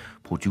Nielsen,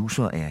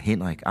 producer er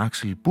Henrik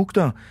Axel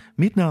Bugter,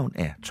 mit navn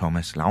er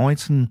Thomas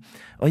Lauritsen,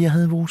 og jeg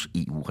havde vores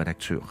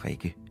EU-redaktør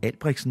Rikke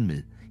Albrechtsen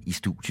med i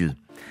studiet.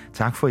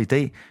 Tak for i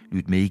dag.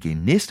 Lyt med igen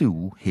næste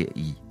uge her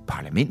i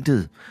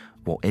Parlamentet,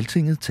 hvor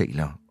Altinget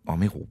taler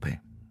om Europa.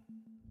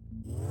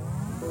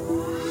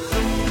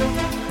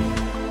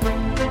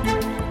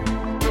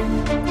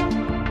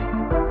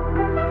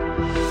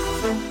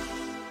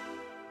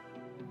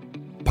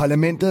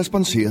 Parlamentet er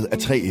sponsoreret af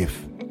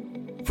 3F,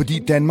 fordi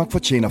Danmark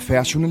fortjener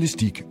fair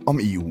journalistik om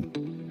EU.